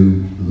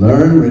to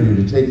learn, ready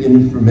to take in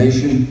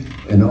information,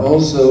 and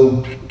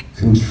also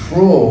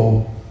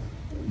control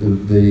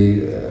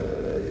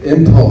the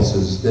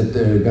impulses that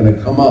they're going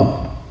to come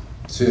up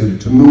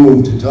to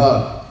move, to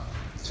talk,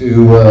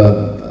 to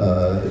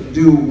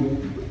do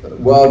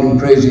wild and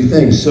crazy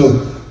things.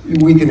 So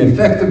we can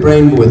affect the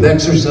brain with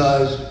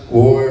exercise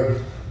or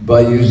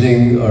by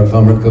using our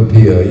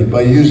pharmacopoeia,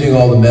 by using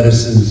all the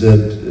medicines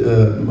that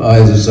I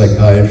as a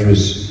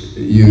psychiatrist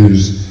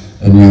use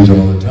and use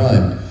all the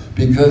time.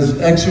 Because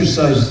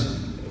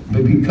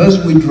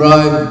we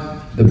drive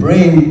the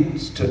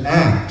brains to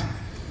act,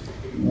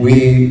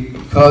 we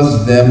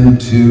cause them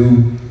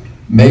to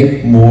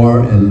make more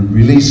and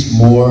release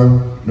more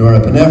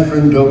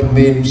norepinephrine,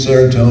 dopamine,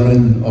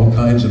 serotonin, all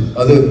kinds of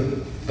other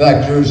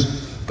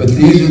factors. But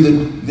these are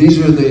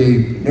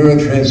the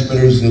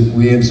neurotransmitters that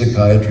we in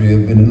psychiatry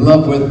have been in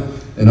love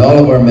with, and all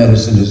of our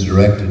medicine is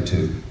directed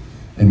to.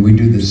 And we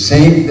do the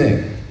same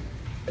thing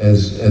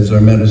as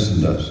our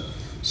medicine does.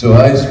 So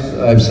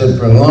I've said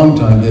for a long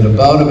time that a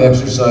bout of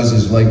exercise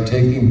is like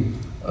taking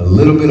a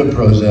little bit of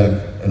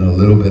Prozac and a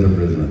little bit of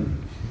Ritalin.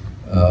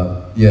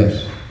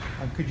 Yes?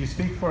 Could you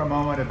speak for a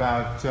moment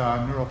about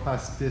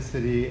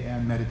neuroplasticity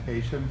and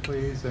meditation,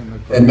 please?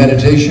 And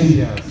meditation?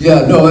 Yes.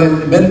 Yeah, no,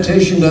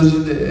 meditation does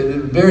a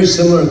very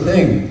similar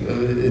thing.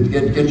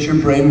 It gets your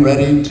brain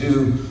ready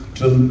to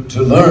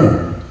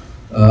learn.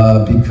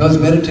 Because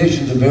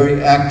meditation is a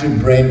very active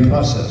brain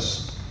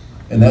process.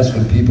 And that's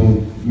what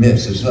people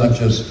miss. It's not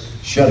just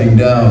shutting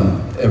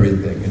down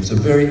everything. It's a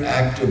very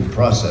active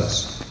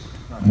process.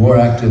 More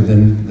active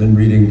than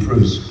reading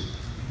Proust.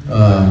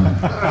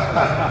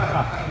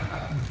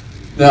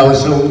 Now,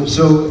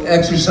 so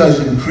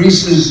exercise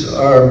increases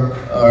our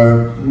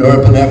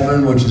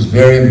norepinephrine, which is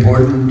very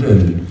important,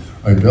 and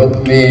our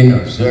dopamine,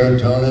 our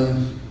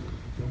serotonin,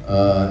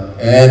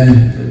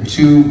 and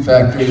two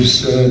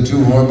factors,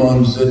 two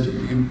hormones that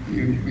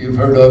you've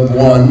heard of.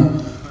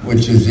 One,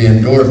 which is the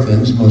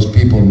endorphins. Most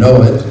people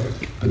know it,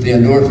 but the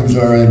endorphins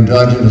are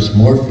endogenous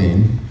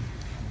morphine.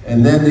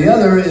 And then the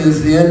other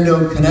is the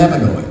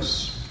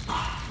endocannabinoids.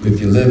 If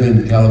you live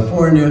in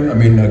California, I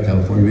mean not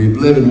California, but if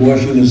you live in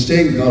Washington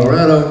State and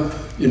Colorado,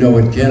 you know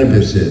what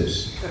cannabis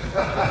is.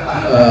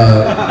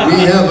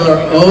 We have our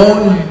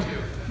own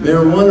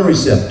marijuana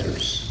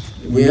receptors.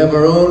 We have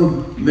our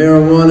own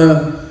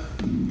marijuana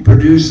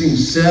producing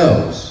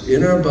cells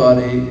in our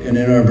body and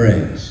in our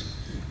brains.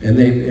 And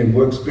it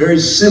works very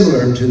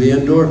similar to the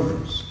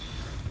endorphins,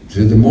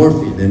 to the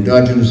morphine, the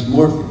endogenous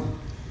morphine.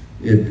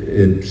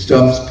 It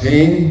stops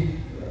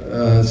pain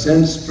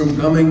sense from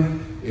coming.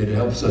 It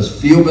helps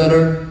us feel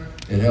better.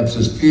 It helps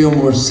us feel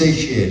more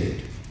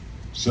satiated.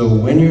 So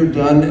when you're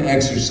done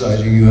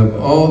exercising, you have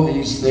all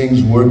these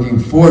things working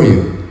for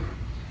you,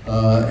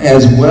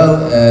 as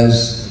well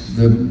as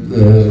the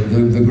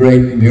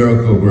great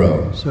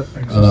Miracle-Gro,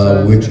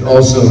 which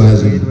also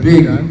has a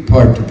big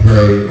part to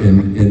play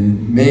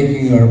in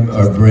making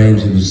our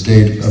brains in a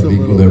state of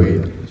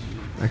equilibrium.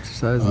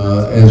 Exercise.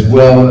 As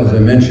well, as I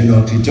mentioned,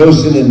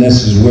 oxytocin, and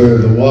this is where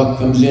the walk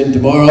comes in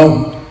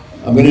tomorrow.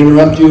 I'm going to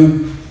interrupt you.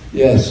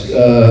 Yes,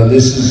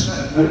 this is,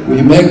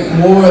 we make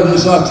more of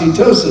this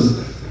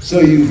oxytocin so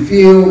you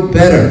feel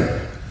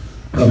better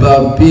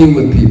about being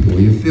with people.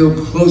 You feel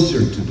closer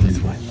to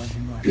people.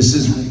 This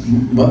is,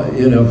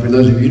 you know, for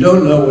those of you who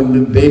don't know, when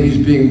the baby's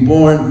being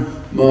born,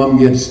 mom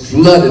gets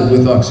flooded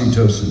with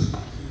oxytocin.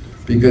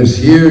 Because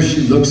here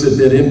she looks at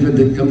that infant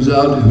that comes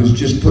out who's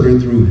just put her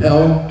through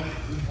hell,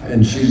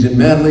 and she's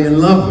madly in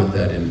love with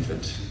that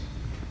infant.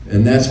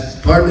 And that's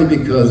partly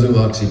because of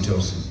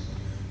oxytocin.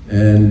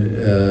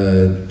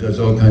 And does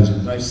all kinds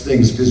of nice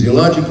things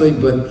physiologically,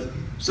 but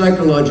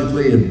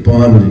psychologically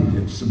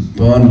it's a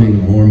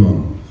bonding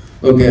hormone.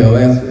 Okay, I'll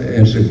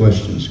answer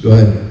questions. Go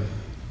ahead.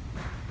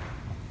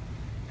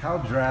 How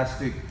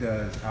drastic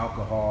does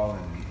alcohol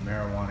and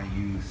marijuana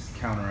use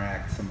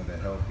counteract some of the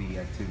healthy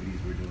activities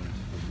we're doing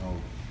to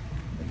promote?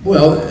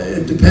 Well,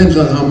 it depends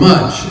on how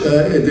much.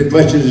 The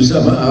question is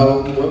how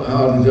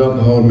does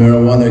alcohol and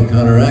marijuana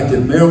counteract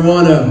it?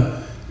 Marijuana,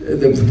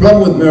 the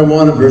problem with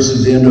marijuana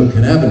versus the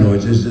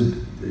endocannabinoids is that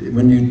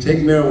when you take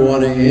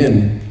marijuana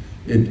in,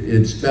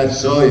 it's fat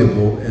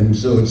soluble, and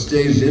so it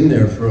stays in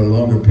there for a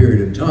longer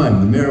period of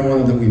time. The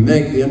marijuana that we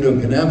make, the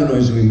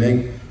endocannabinoids that we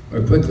make,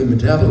 are quickly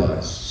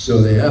metabolized.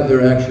 So they have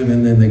their action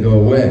and then they go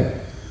away.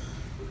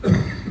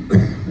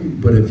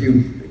 But if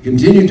you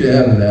continue to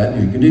have that,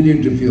 you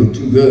continue to feel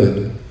too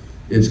good,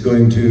 it's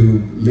going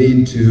to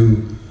lead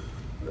to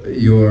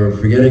your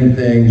forgetting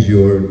things,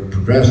 your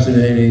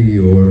procrastinating,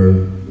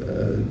 your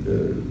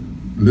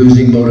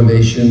losing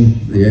motivation,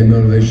 the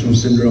amotivational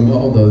syndrome,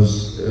 all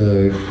those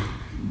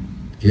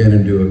can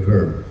and do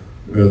occur.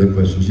 Are there other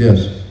questions?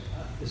 Yes?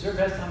 Is there a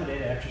best time of day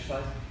to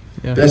exercise?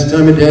 Yeah. Best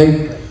time of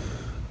day?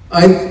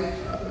 I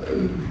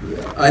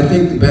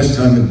think the best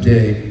time of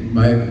day,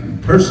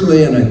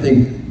 personally, and I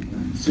think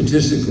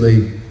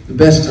statistically, the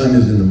best time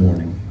is in the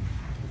morning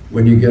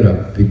when you get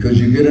up, because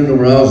you get an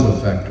arousal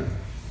factor.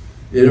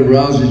 It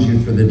arouses you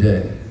for the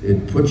day.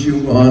 It puts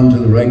you on to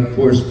the right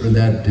course for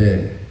that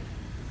day.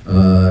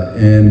 But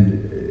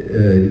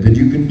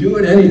you can do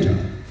it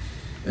anytime.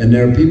 And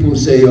there are people who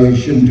say, oh, you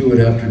shouldn't do it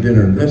after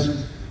dinner.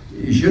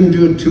 You shouldn't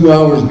do it 2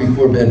 hours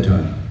before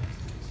bedtime.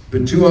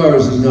 But 2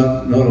 hours is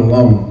not a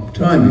long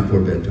time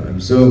before bedtime.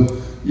 So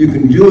you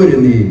can do it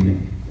in the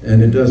evening,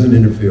 and it doesn't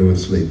interfere with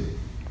sleep.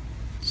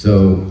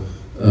 So,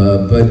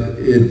 but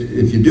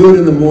if you do it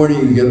in the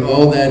morning, you get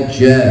all that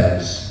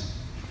jazz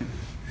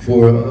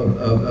for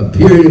a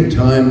period of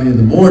time in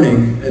the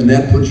morning, and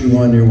that puts you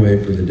on your way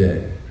for the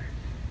day.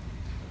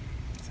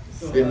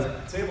 So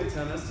table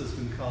tennis has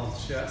been called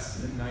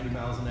chess at 90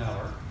 miles an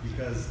hour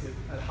because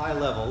at high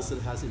levels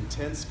it has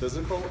intense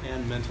physical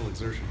and mental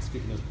exertion.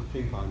 Speaking of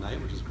ping pong night,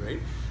 which is great.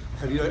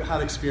 Have you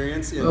had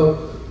experience in?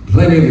 Oh,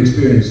 plenty of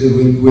experience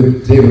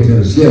with table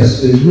tennis.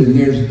 Yes,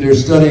 they're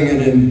studying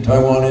it in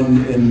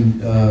Taiwan and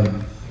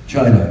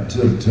China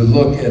to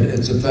look at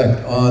its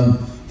effect on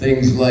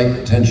things like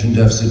attention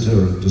deficit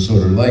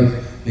disorder, like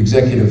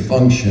executive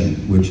function,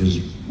 which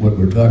is what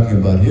we're talking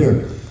about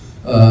here.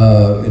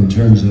 in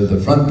terms of the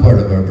front part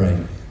of our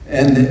brain.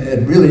 And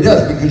it really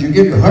does, because you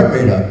get your heart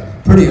rate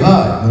up pretty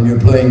high when you're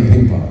playing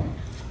ping pong,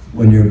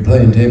 when you're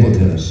playing table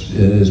tennis,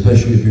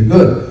 especially if you're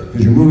good,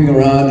 because you're moving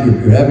around,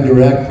 you're having to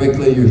react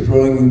quickly, you're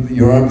throwing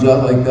your arms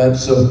out like that,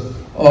 so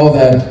all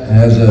that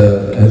has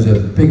a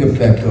big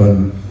effect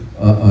on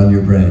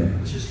your brain.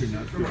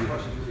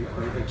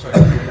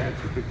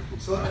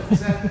 So is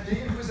that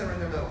Dean? Who's that right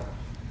in the middle?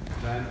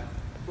 Ben.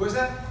 Who is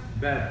that?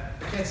 Ben.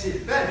 I can't see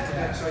it. Ben.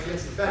 Yeah, so I can't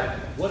see Ben.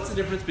 What's the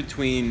difference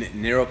between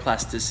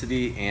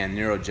neuroplasticity and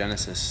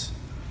neurogenesis?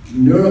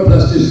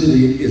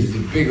 Neuroplasticity is the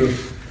bigger,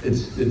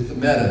 it's the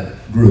meta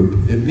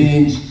group. It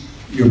means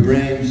your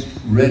brain's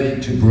ready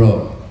to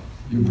grow.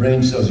 Your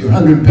brain cells, your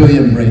 100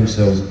 billion brain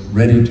cells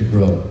ready to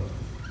grow.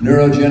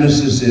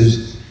 Neurogenesis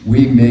is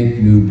we make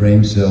new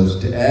brain cells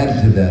to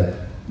add to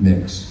that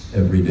mix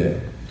every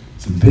day.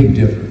 It's a big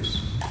difference.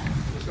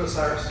 Let's go,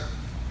 Cyrus.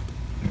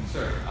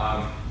 Sir,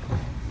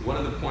 one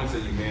of the points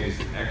that you made is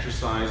that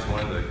exercise,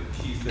 one of the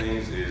key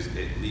things is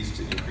it leads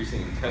to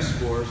increasing test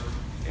scores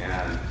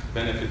and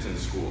benefits in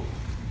school.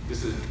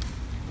 This is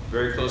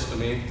very close to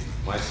me.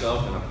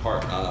 Myself and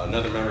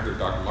another member here,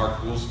 Dr.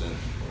 Mark Woolston,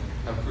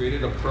 have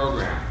created a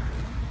program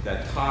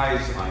that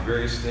ties on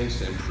various things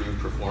to improve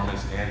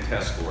performance and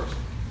test scores.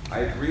 I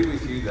agree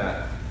with you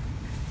that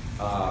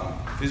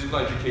physical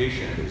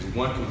education is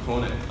one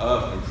component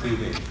of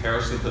improving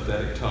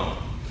parasympathetic tone,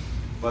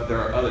 but there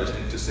are others.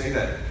 And to say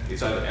that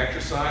it's either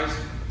exercise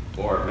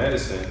or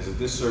medicine is a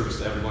disservice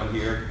to everyone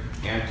here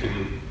and to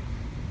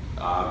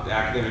the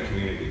academic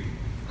community.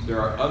 There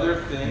are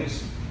other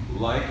things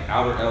like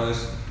Albert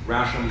Ellis,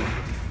 rational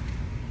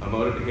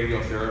emotive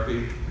behavioral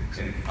therapy,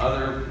 and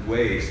other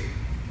ways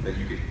that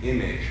you could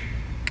image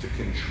to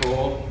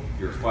control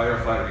your fight or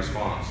flight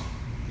response,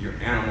 your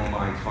animal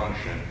mind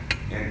function,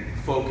 and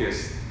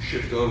focus,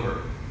 shift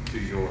over to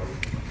your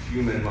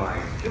human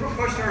mind. Give him a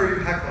question, or are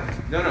you heckling?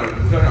 No,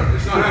 it's not.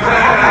 It's not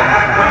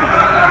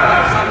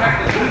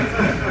heckling.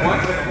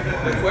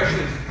 The question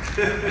is,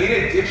 in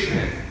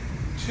addition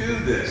to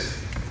this,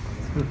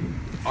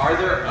 are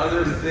there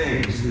other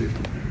things?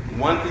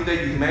 One thing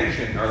that you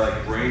mentioned are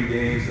like brain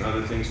games and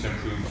other things to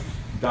improve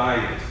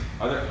diet.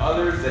 Are there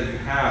others that you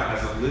have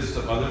as a list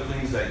of other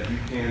things that you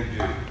can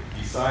do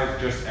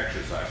besides just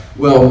exercise?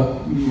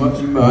 Well,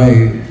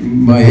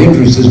 my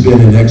interest has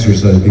been in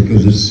exercise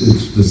because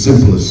it's the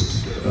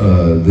simplest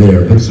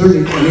there. But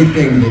certainly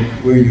anything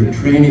where you're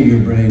training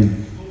your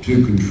brain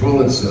to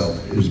control itself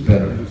is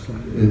better.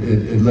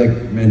 It like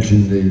I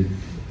mentioned, the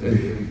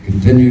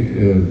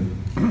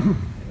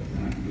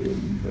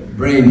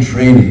brain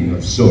training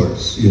of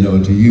sorts, you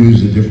know, to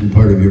use a different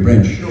part of your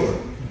brain. Sure,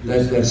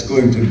 that's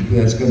going to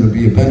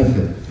be a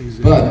benefit.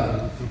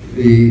 But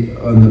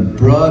on the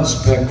broad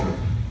spectrum,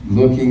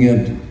 looking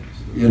at,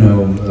 you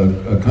know,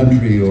 a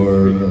country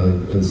or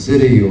a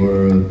city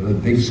or a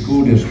big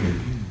school district,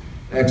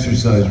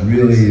 exercise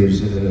really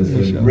is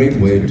a great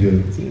way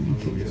to.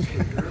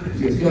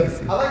 I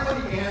like when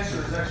the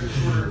answer is actually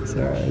shorter.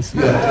 Sorry.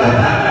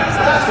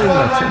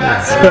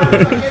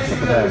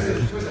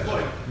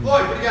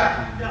 Lloyd, what do you got?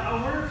 Yeah, I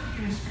wonder if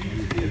you can speak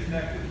to the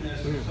effectiveness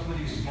of some of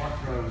these smart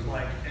drugs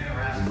like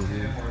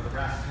Aniracetam or the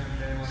Racetam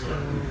family or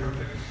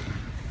nootropics.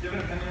 Do you have an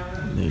opinion on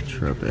that?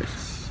 Nootropics.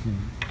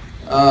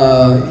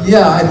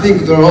 Yeah, I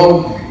think they're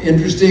all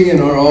interesting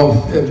and are all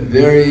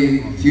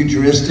very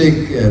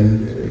futuristic.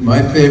 And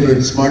my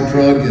favorite smart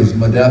drug is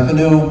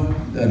modafinil.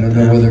 I don't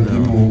know whether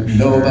people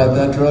know about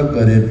that drug,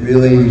 but it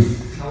really.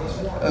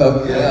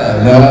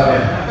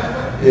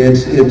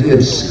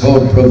 It's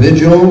called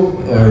Provigil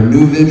or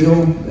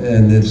Nuvigil,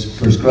 and it's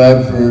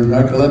prescribed for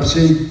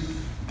narcolepsy.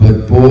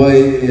 But boy,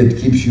 it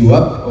keeps you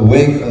up,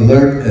 awake,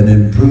 alert, and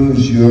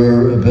improves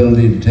your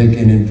ability to take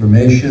in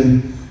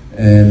information,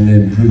 and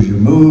improves your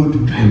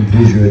mood,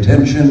 improves your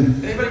attention.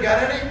 Anybody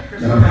got any?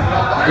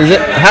 Is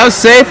it? How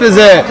safe is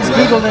it? I guess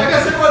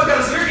everyone's got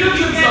a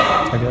subscription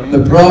song.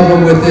 The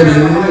problem with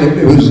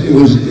it was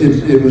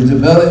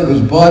developed. It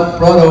was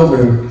brought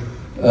over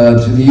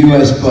to the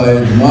U.S. by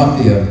the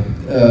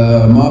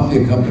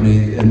mafia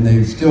company, and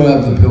they still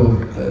have the pill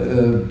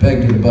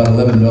pegged at about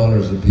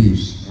 $11 a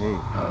piece.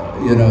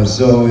 You know,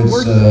 so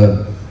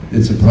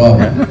it's a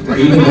problem,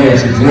 even though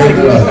it's a great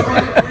drug.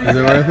 Is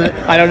it worth it?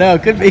 I don't know.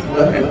 It could be.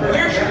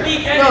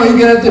 No, you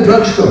get it at the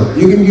drugstore.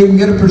 You can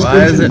get a prescription.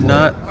 Why is it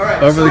not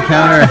Right, over the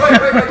counter? Wait. I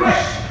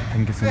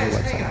can get some of the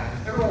Hang website. on.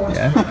 Everyone wants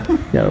Yeah.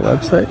 Yeah, the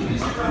website.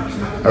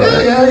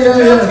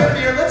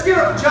 Yeah. Let's give it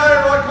up for John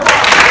and Roy. Come on.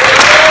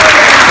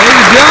 Hey,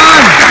 John.